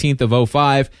June 15th of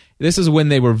 2005. This is when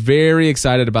they were very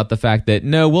excited about the fact that,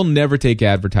 no, we'll never take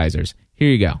advertisers. Here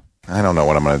you go. I don't know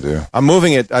what I'm going to do. I'm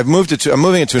moving it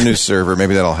to a new server.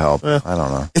 Maybe that'll help. I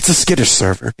don't know. It's a skittish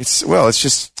server. It's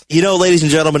just... ladies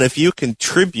and gentlemen, if you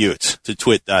contribute to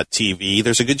twit.tv,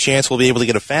 there's a good chance we'll be able to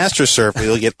get a faster server.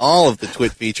 You'll get all of the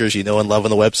Twit features you know and love on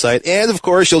the website. And, of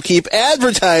course, you'll keep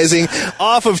advertising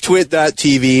off of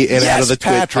twit.tv and out of the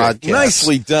Twit podcast.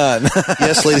 Nicely done.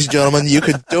 Yes, ladies and gentlemen, you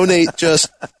could donate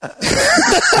just...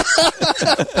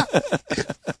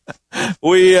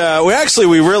 We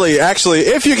really,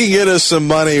 if you can get us some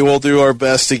money, we'll do our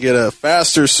best to get a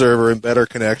faster server and better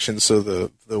connection so the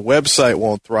website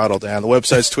won't throttle down. The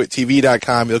website's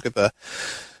twittv.com. You look at the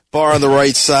bar on the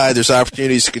right side. There's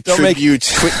opportunities to contribute.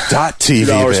 Twit.tv,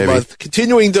 $2 a month.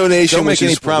 Continuing donation. Don't make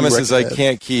any promises I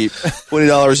can't keep.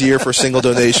 $20 a year for a single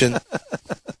donation.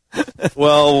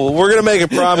 Well, we're going to make a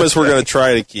promise we're going to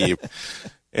try to keep.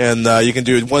 And you can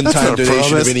do a one-time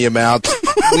donation of any amount.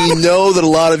 We know that a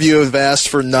lot of you have asked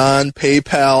for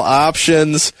non-PayPal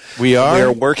options. We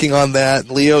are working on that.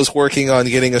 Leo's working on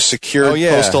getting a secure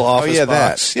postal office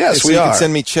box. That. Yes, so we you are. Can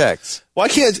send me checks. Why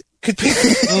can't...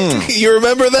 You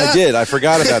remember that? I did. I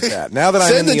forgot about that. Now that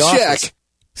I'm in the office.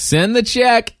 Send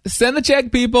the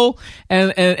check, people.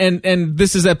 And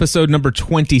this is episode number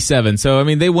 27. So, I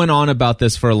mean, they went on about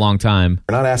this for a long time.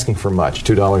 We're not asking for much.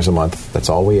 $2 a month. That's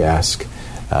all we ask.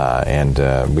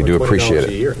 And we do appreciate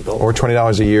it. Or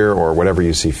 $20 a year or whatever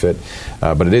you see fit.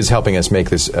 But it is helping us make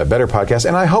this a better podcast.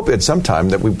 And I hope at some time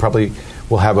that we probably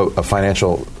will have a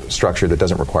financial structure that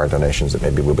doesn't require donations, that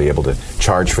maybe we'll be able to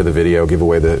charge for the video, give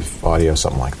away the audio,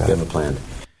 something like that. We have a plan.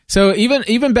 So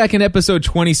even back in episode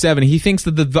 27, he thinks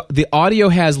that the audio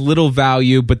has little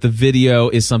value, but the video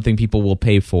is something people will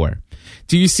pay for.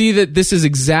 Do you see that this is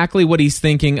exactly what he's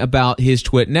thinking about his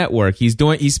Twit network? He's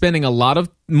spending a lot of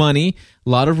money, a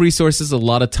lot of resources, a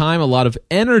lot of time, a lot of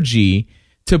energy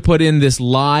to put in this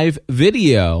live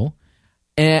video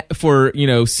for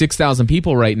 6,000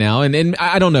 people right now. And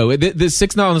I don't know, the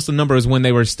 6,000 number is when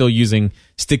they were still using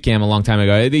Stickcam a long time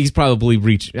ago.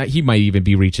 He might even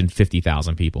be reaching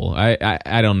 50,000 people.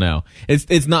 I don't know.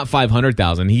 It's not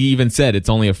 500,000. He even said it's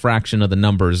only a fraction of the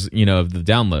numbers, of the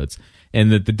downloads. And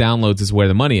that the downloads is where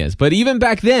the money is. But even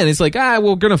back then, it's like,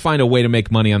 we're going to find a way to make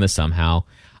money on this somehow.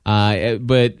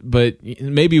 But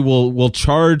maybe we'll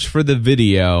charge for the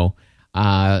video.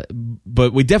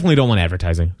 But we definitely don't want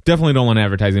advertising.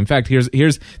 In fact,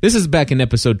 this is back in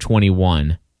episode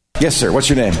 21. Yes, sir. What's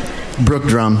your name? Brooke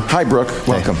Drum. Hi, Brooke.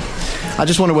 Welcome. I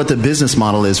just wonder what the business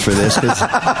model is for this, because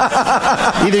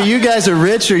either you guys are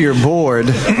rich or you're bored.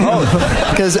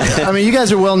 Because I mean, you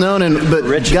guys are well known, but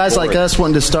guys like us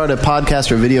wanting to start a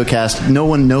podcast or video cast, no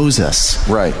one knows us.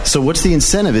 Right. So what's the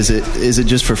incentive? Is it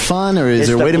just for fun, or is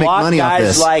there a way to make money off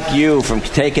this? Guys like you from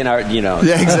taking our,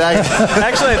 Yeah, exactly.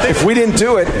 Actually, I think if we didn't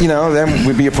do it, then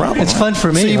we'd be a problem. It's fun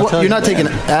for me. So you're not taking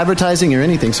advertising or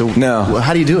anything. So no.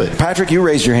 How do you do it? Patrick, you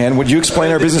raised your hand. Would you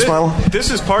explain our business model? This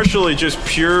is partially just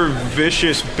pure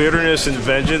vicious bitterness and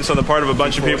vengeance on the part of a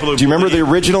bunch of people who. Do you remember the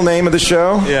original name of the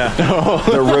show? Yeah.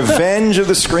 The Revenge of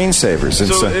the Screensavers.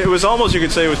 So it was almost, you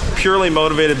could say, it was purely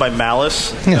motivated by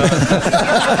malice.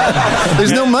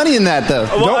 There's no money in that, though.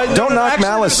 Well, don't knock actually,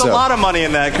 malice. There's a lot of money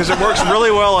in that because it works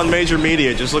really well on major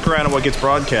media. Just look around at what gets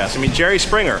broadcast. I mean, Jerry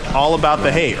Springer, all about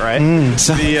the hate, right?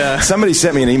 Somebody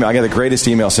sent me an email. I got the greatest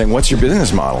email saying, "What's your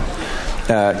business model?"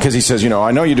 Because he says,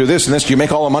 I know you do this and this. Do you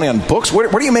make all the money on books?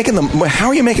 What are you making how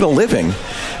are you making a living?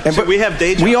 But we have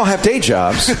day jobs. We all have day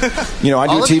jobs. I do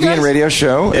a TV and radio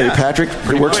show. Yeah. Patrick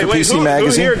works for PC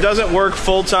Magazine. Who here doesn't work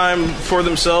full-time for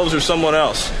themselves or someone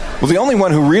else? Well, the only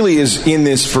one who really is in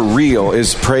this for real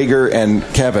is Prager and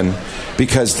Kevin,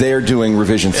 because they're doing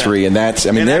Revision 3, and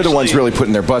they're the ones really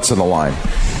putting their butts on the line.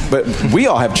 But we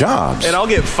all have jobs. And I'll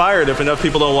get fired if enough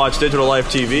people don't watch Digital Life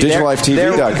TV.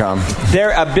 DigitalLifeTV.com.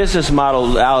 They're a business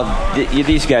model.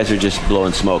 These guys are just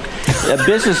blowing smoke. A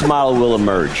business model will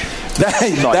emerge.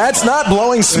 That's not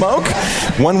blowing smoke.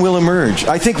 One will emerge.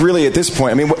 I think really at this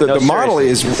point, the model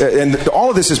is, and all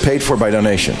of this is paid for by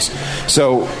donations.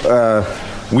 So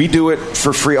we do it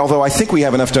for free, although I think we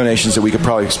have enough donations that we could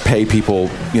probably pay people,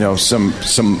 some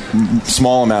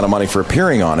small amount of money for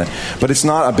appearing on it. But it's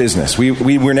not a business. We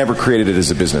were never created it as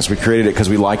a business. We created it because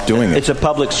we like doing it. It's a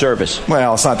public service.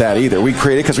 Well, it's not that either. We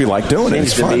created it because we like doing it.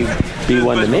 It's fun. Be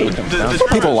one to me.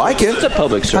 People like it. It's a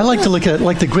public service. I like to look at it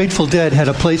like the Grateful Dead had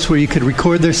a place where you could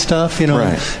record their stuff,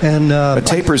 Right. and a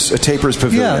Tapers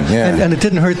Pavilion. Yeah. And it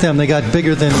didn't hurt them. They got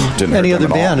bigger than any other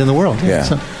band in the world. Yeah.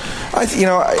 So.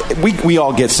 We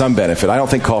all get some benefit. I don't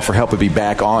think Call for Help would be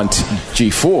back on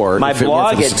G4. My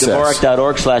blog at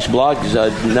Dvorak.org/blog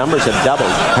numbers have doubled.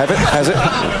 Has it?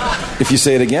 If you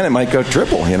say it again, it might go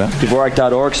triple.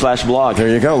 Dvorak.org/blog. There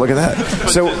you go. Look at that.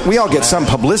 So we all get some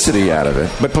publicity out of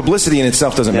it, but publicity in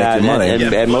itself doesn't make you money.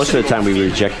 And most of the time, we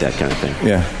reject that kind of thing.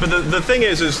 Yeah. But the thing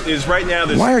is right now.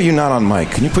 Why are you not on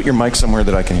mic? Can you put your mic somewhere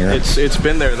that I can hear it? It's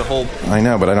been there the whole. I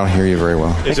know, but I don't hear you very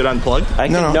well. Is it unplugged?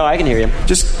 No, I can hear you.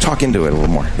 Just talk into it a little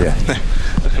more. Yeah.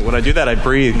 When I do that, I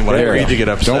breathe. And when I breathe, you get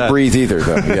upset. Don't breathe either,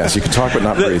 though. Yes, you can talk, but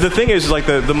not breathe. The thing is,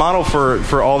 the model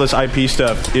for all this IP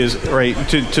stuff is, right,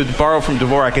 to borrow from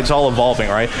Dvorak, it's all evolving,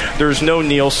 right? There's no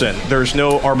Nielsen. There's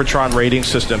no Arbitron rating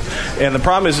system. And the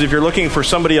problem is, if you're looking for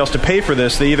somebody else to pay for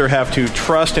this, they either have to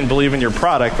trust and believe in your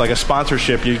product, like a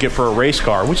sponsorship you get for a race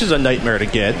car, which is a nightmare to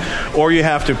get, or you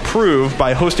have to prove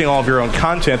by hosting all of your own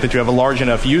content that you have a large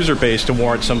enough user base to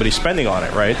warrant somebody spending on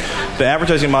it, right? The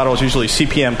advertising model is usually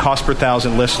CPM, cost per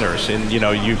thousand listeners, and you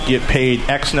get paid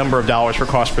X number of dollars for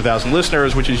cost per thousand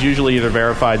listeners, which is usually either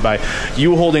verified by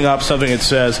you holding up something that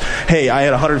says, hey, I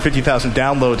had 150,000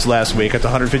 downloads last week, that's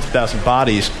 150,000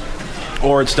 bodies,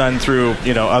 or it's done through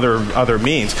other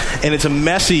means, and it's a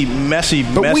messy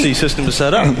system to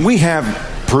set up. We have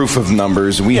proof of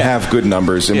numbers. We have good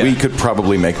numbers, and we could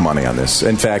probably make money on this.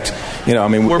 In fact,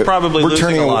 we're probably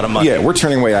losing a lot of money. Yeah, we're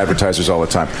turning away advertisers all the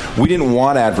time. We didn't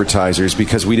want advertisers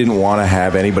because we didn't want to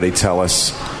have anybody tell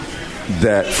us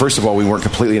that, first of all, we weren't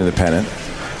completely independent.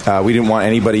 We didn't want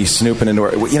anybody snooping into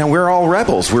our... we're all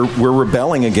rebels. We're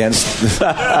rebelling against...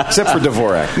 except for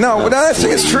Dvorak. No,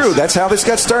 it's true. That's how this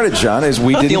got started, John, is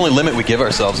we didn't... The only limit we give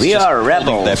ourselves is just are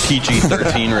rebels. That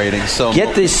PG-13 rating. So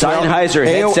get these Sennheiser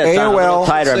headsets on a little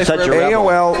tighter. I'm such a rebel.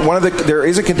 AOL, there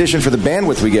is a condition for the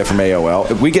bandwidth we get from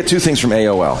AOL. We get two things from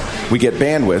AOL. We get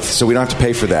bandwidth, so we don't have to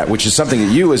pay for that, which is something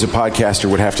that you as a podcaster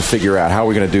would have to figure out. How are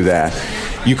we going to do that?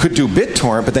 You could do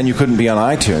BitTorrent, but then you couldn't be on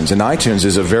iTunes, and iTunes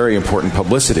is a very important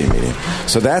publicity medium.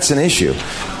 So that's an issue.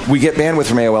 We get bandwidth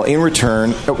from AOL. In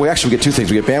return, we get two things.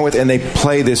 We get bandwidth, and they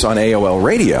play this on AOL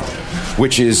radio,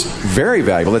 which is very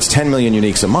valuable. That's 10 million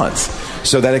uniques a month.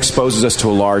 So that exposes us to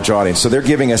a large audience. So they're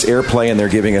giving us airplay and they're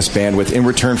giving us bandwidth in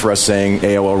return for us saying,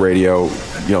 AOL Radio,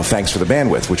 thanks for the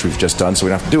bandwidth, which we've just done, so we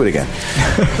don't have to do it again.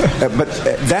 But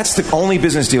that's the only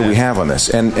business deal we have on this,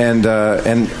 and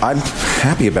I'm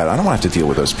happy about it. I don't want to have to deal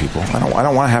with those people. I don't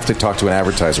want to have to talk to an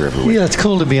advertiser every week. Yeah, it's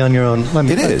cool to be on your own.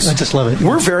 It is. I just love it.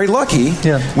 We're very lucky.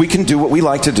 Yeah. We can do what we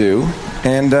like to do,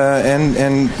 and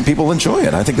people enjoy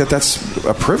it. I think that's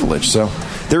a privilege. So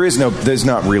there's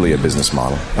not really a business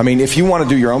model. I mean, if you want to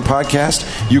do your own podcast,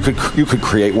 you could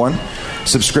create one.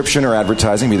 Subscription or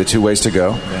advertising be the two ways to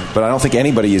go. Yeah. But I don't think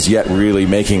anybody is yet really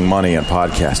making money on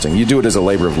podcasting. You do it as a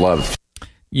labor of love.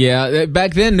 Yeah,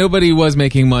 back then nobody was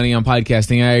making money on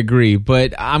podcasting, I agree.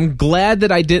 But I'm glad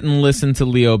that I didn't listen to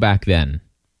Leo back then.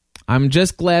 I'm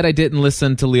just glad I didn't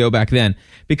listen to Leo back then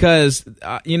because,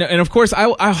 and of course,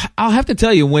 I'll have to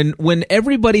tell you, when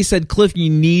everybody said, Cliff, you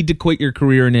need to quit your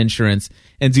career in insurance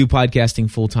and do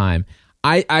podcasting full time,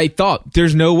 I thought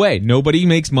there's no way. Nobody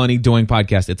makes money doing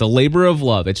podcasts. It's a labor of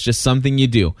love. It's just something you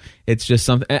do. It's just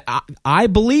something. I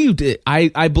believed it.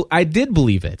 I did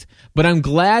believe it, but I'm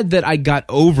glad that I got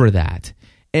over that.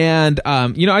 And,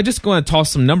 I just want to toss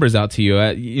some numbers out to you.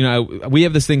 We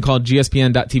have this thing called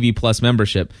GSPN.TV Plus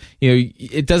membership.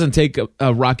 It doesn't take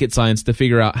a rocket science to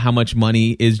figure out how much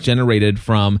money is generated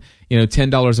from,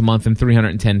 $10 a month and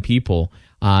 310 people.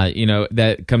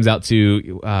 That comes out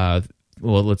to,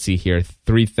 let's see here,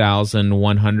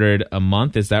 $3,100 a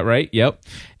month. Is that right? Yep.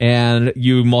 And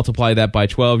you multiply that by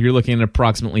 12, you're looking at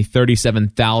approximately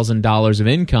 $37,000 of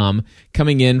income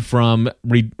coming in from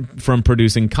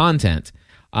producing content.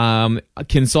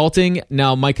 Consulting.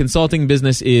 Now, my consulting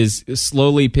business is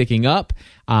slowly picking up.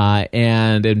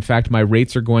 And in fact, my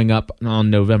rates are going up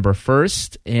on November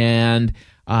 1st. And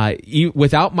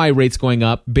without my rates going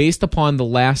up, based upon the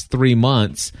last 3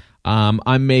 months,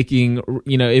 I'm making,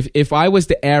 if I was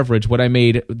to average what I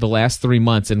made the last 3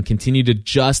 months and continue to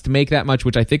just make that much,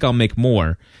 which I think I'll make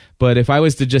more, but if I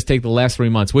was to just take the last 3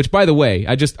 months, which by the way,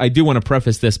 I do want to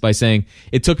preface this by saying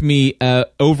it took me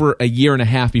over a year and a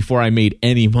half before I made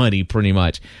any money, pretty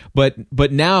much. But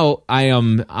now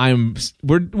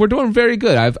we're doing very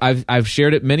good. I've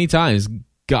shared it many times.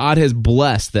 God has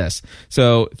blessed this.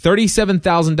 So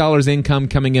 $37,000 income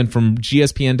coming in from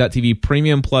GSPN.TV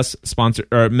Premium Plus sponsor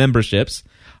or memberships.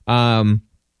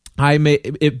 I may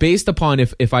it based upon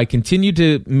if I continue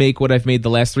to make what I've made the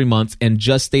last 3 months and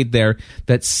just stayed there,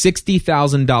 that's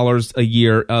 $60,000 a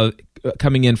year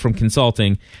coming in from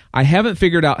consulting. I haven't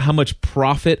figured out how much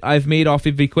profit I've made off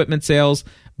of equipment sales,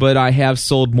 but I have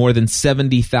sold more than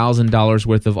 $70,000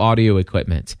 worth of audio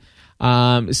equipment.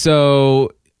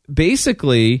 So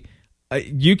basically,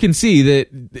 you can see that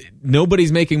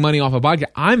nobody's making money off of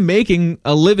podcast. I'm making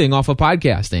a living off of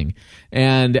podcasting,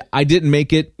 and I didn't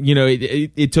make it.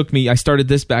 It took me. I started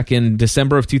this back in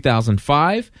December of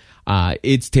 2005.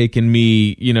 It's taken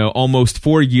me, almost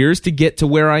 4 years to get to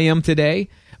where I am today.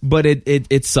 But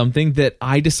it's something that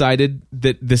I decided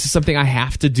that this is something I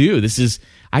have to do.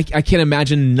 I can't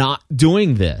imagine not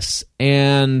doing this.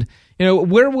 And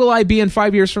where will I be in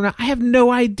 5 years from now? I have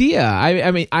no idea.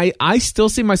 I still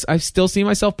see myself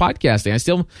podcasting. I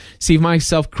still see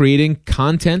myself creating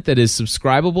content that is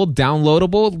subscribable,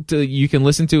 downloadable, you can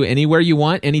listen to anywhere you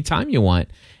want, anytime you want.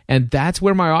 And that's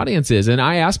where my audience is. And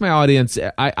I ask my audience,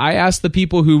 I ask the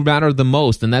people who matter the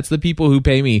most, and that's the people who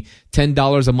pay me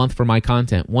 $10 a month for my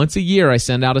content. Once a year, I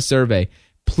send out a survey.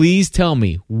 Please tell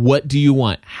me, what do you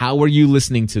want? How are you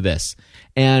listening to this?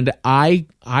 And I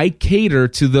cater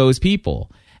to those people.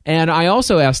 And I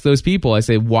also ask those people, I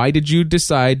say, why did you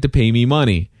decide to pay me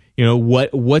money?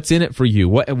 What's in it for you?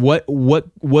 What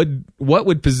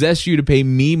would possess you to pay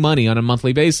me money on a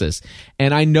monthly basis?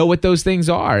 And I know what those things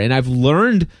are, and I've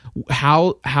learned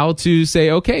how to say,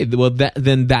 okay,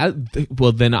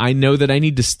 then I know that I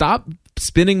need to stop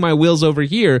spinning my wheels over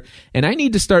here, and I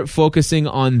need to start focusing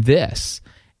on this.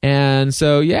 And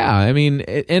so, yeah, I mean,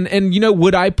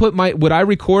 would I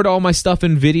record all my stuff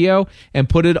in video and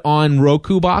put it on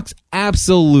Roku box?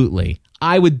 Absolutely.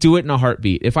 I would do it in a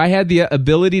heartbeat. If I had the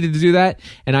ability to do that,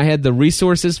 and I had the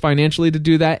resources financially to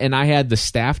do that, and I had the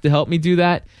staff to help me do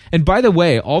that. And by the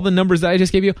way, all the numbers that I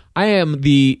just gave you, I am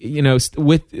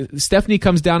with Stephanie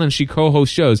comes down and she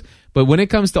co-hosts shows. But when it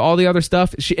comes to all the other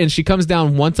stuff, she comes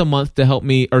down once a month to help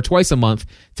me, or twice a month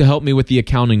to help me with the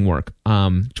accounting work.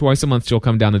 Twice a month she'll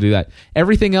come down to do that.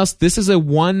 Everything else, this is a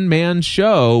one-man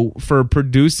show for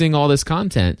producing all this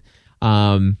content.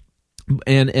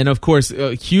 And of course,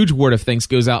 a huge word of thanks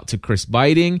goes out to Chris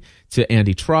Biting, to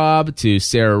Andy Traub, to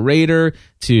Sarah Rader,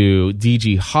 to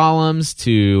DG Hollums,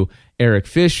 to Eric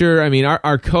Fisher. I mean,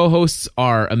 our co-hosts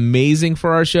are amazing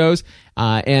for our shows,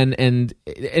 and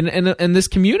this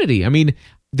community. I mean,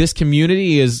 this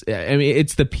community is. I mean,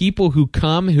 it's the people who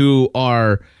come who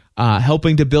are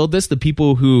helping to build this. The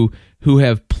people who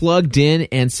have plugged in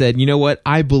and said, you know what,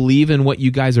 I believe in what you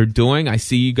guys are doing. I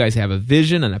see you guys have a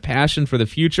vision and a passion for the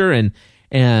future,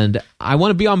 and I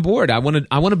want to be on board. I want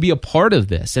to be a part of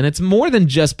this. And it's more than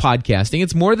just podcasting.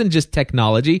 It's more than just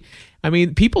technology. I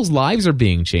mean, people's lives are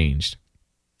being changed.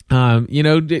 You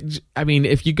know, I mean,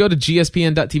 if you go to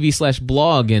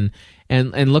gspn.tv/blog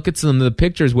and look at some of the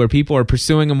pictures where people are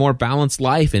pursuing a more balanced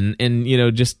life and you know,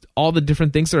 just all the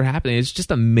different things that are happening, it's just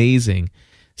amazing.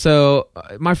 So,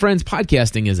 my friends,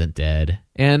 podcasting isn't dead.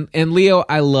 And Leo,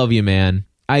 I love you, man.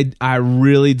 I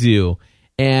really do.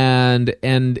 And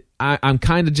I'm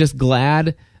kind of just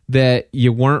glad that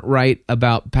you weren't right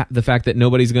about the fact that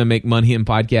nobody's going to make money in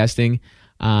podcasting.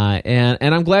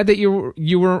 And I'm glad that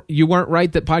you weren't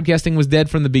right that podcasting was dead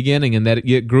from the beginning, and that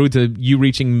it grew to you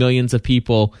reaching millions of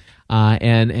people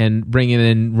and bringing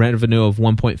in revenue of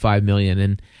 1.5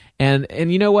 million.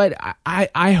 And you know what?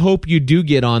 I hope you do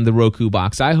get on the Roku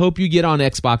box. I hope you get on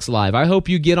Xbox Live. I hope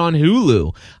you get on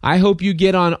Hulu. I hope you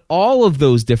get on all of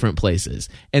those different places,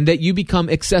 and that you become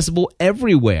accessible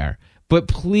everywhere. But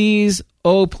please,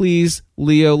 oh please,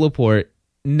 Leo Laporte,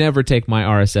 never take my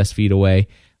RSS feed away.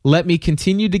 Let me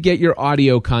continue to get your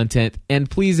audio content. And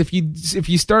please, if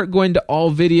you start going to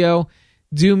all video,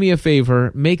 do me a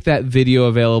favor, make that video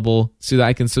available so that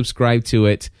I can subscribe to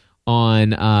it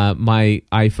on my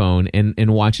iPhone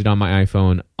and watch it on my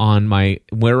iPhone on my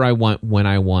where I want, when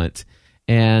I want.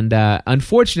 And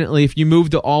unfortunately, if you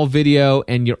move to all video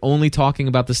and you're only talking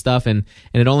about the stuff and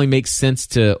it only makes sense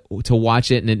to watch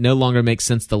it, and it no longer makes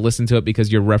sense to listen to it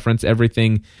because you reference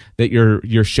everything that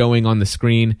you're showing on the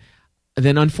screen,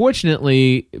 then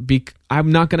unfortunately,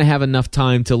 I'm not going to have enough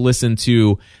time to listen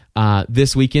to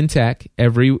This Week in Tech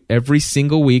every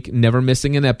single week, never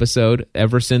missing an episode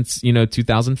ever since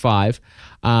 2005.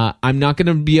 I'm not going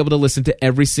to be able to listen to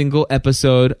every single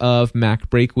episode of Mac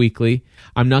Break Weekly.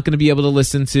 I'm not going to be able to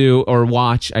listen to, or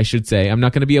watch, I should say. I'm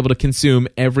not going to be able to consume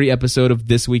every episode of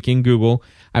This Week in Google.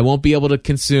 I won't be able to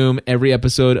consume every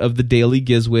episode of the Daily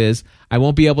Gizwiz. I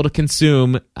won't be able to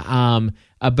consume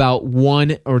about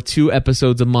 1 or 2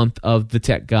 episodes a month of the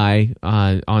Tech Guy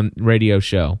on radio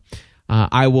show.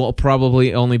 I will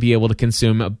probably only be able to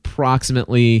consume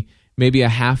approximately maybe a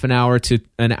half an hour to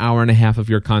an hour and a half of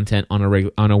your content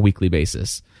on a weekly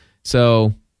basis.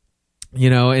 So,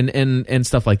 and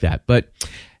stuff like that. But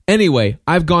anyway,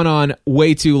 I've gone on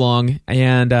way too long,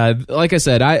 and like I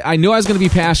said, I knew I was going to be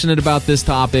passionate about this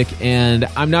topic, and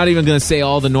I'm not even going to say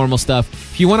all the normal stuff.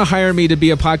 If you want to hire me to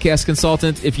be a podcast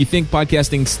consultant, if you think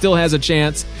podcasting still has a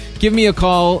chance, give me a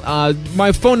call.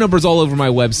 My phone number is all over my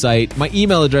website. My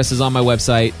email address is on my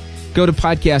website. Go to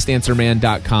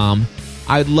podcastanswerman.com.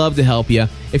 I'd love to help you.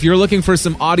 If you're looking for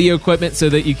some audio equipment so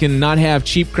that you can not have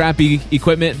cheap, crappy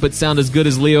equipment but sound as good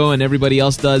as Leo and everybody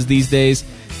else does these days,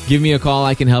 give me a call.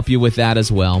 I can help you with that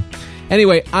as well.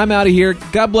 Anyway, I'm out of here.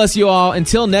 God bless you all.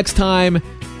 Until next time,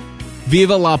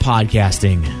 Viva la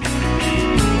Podcasting.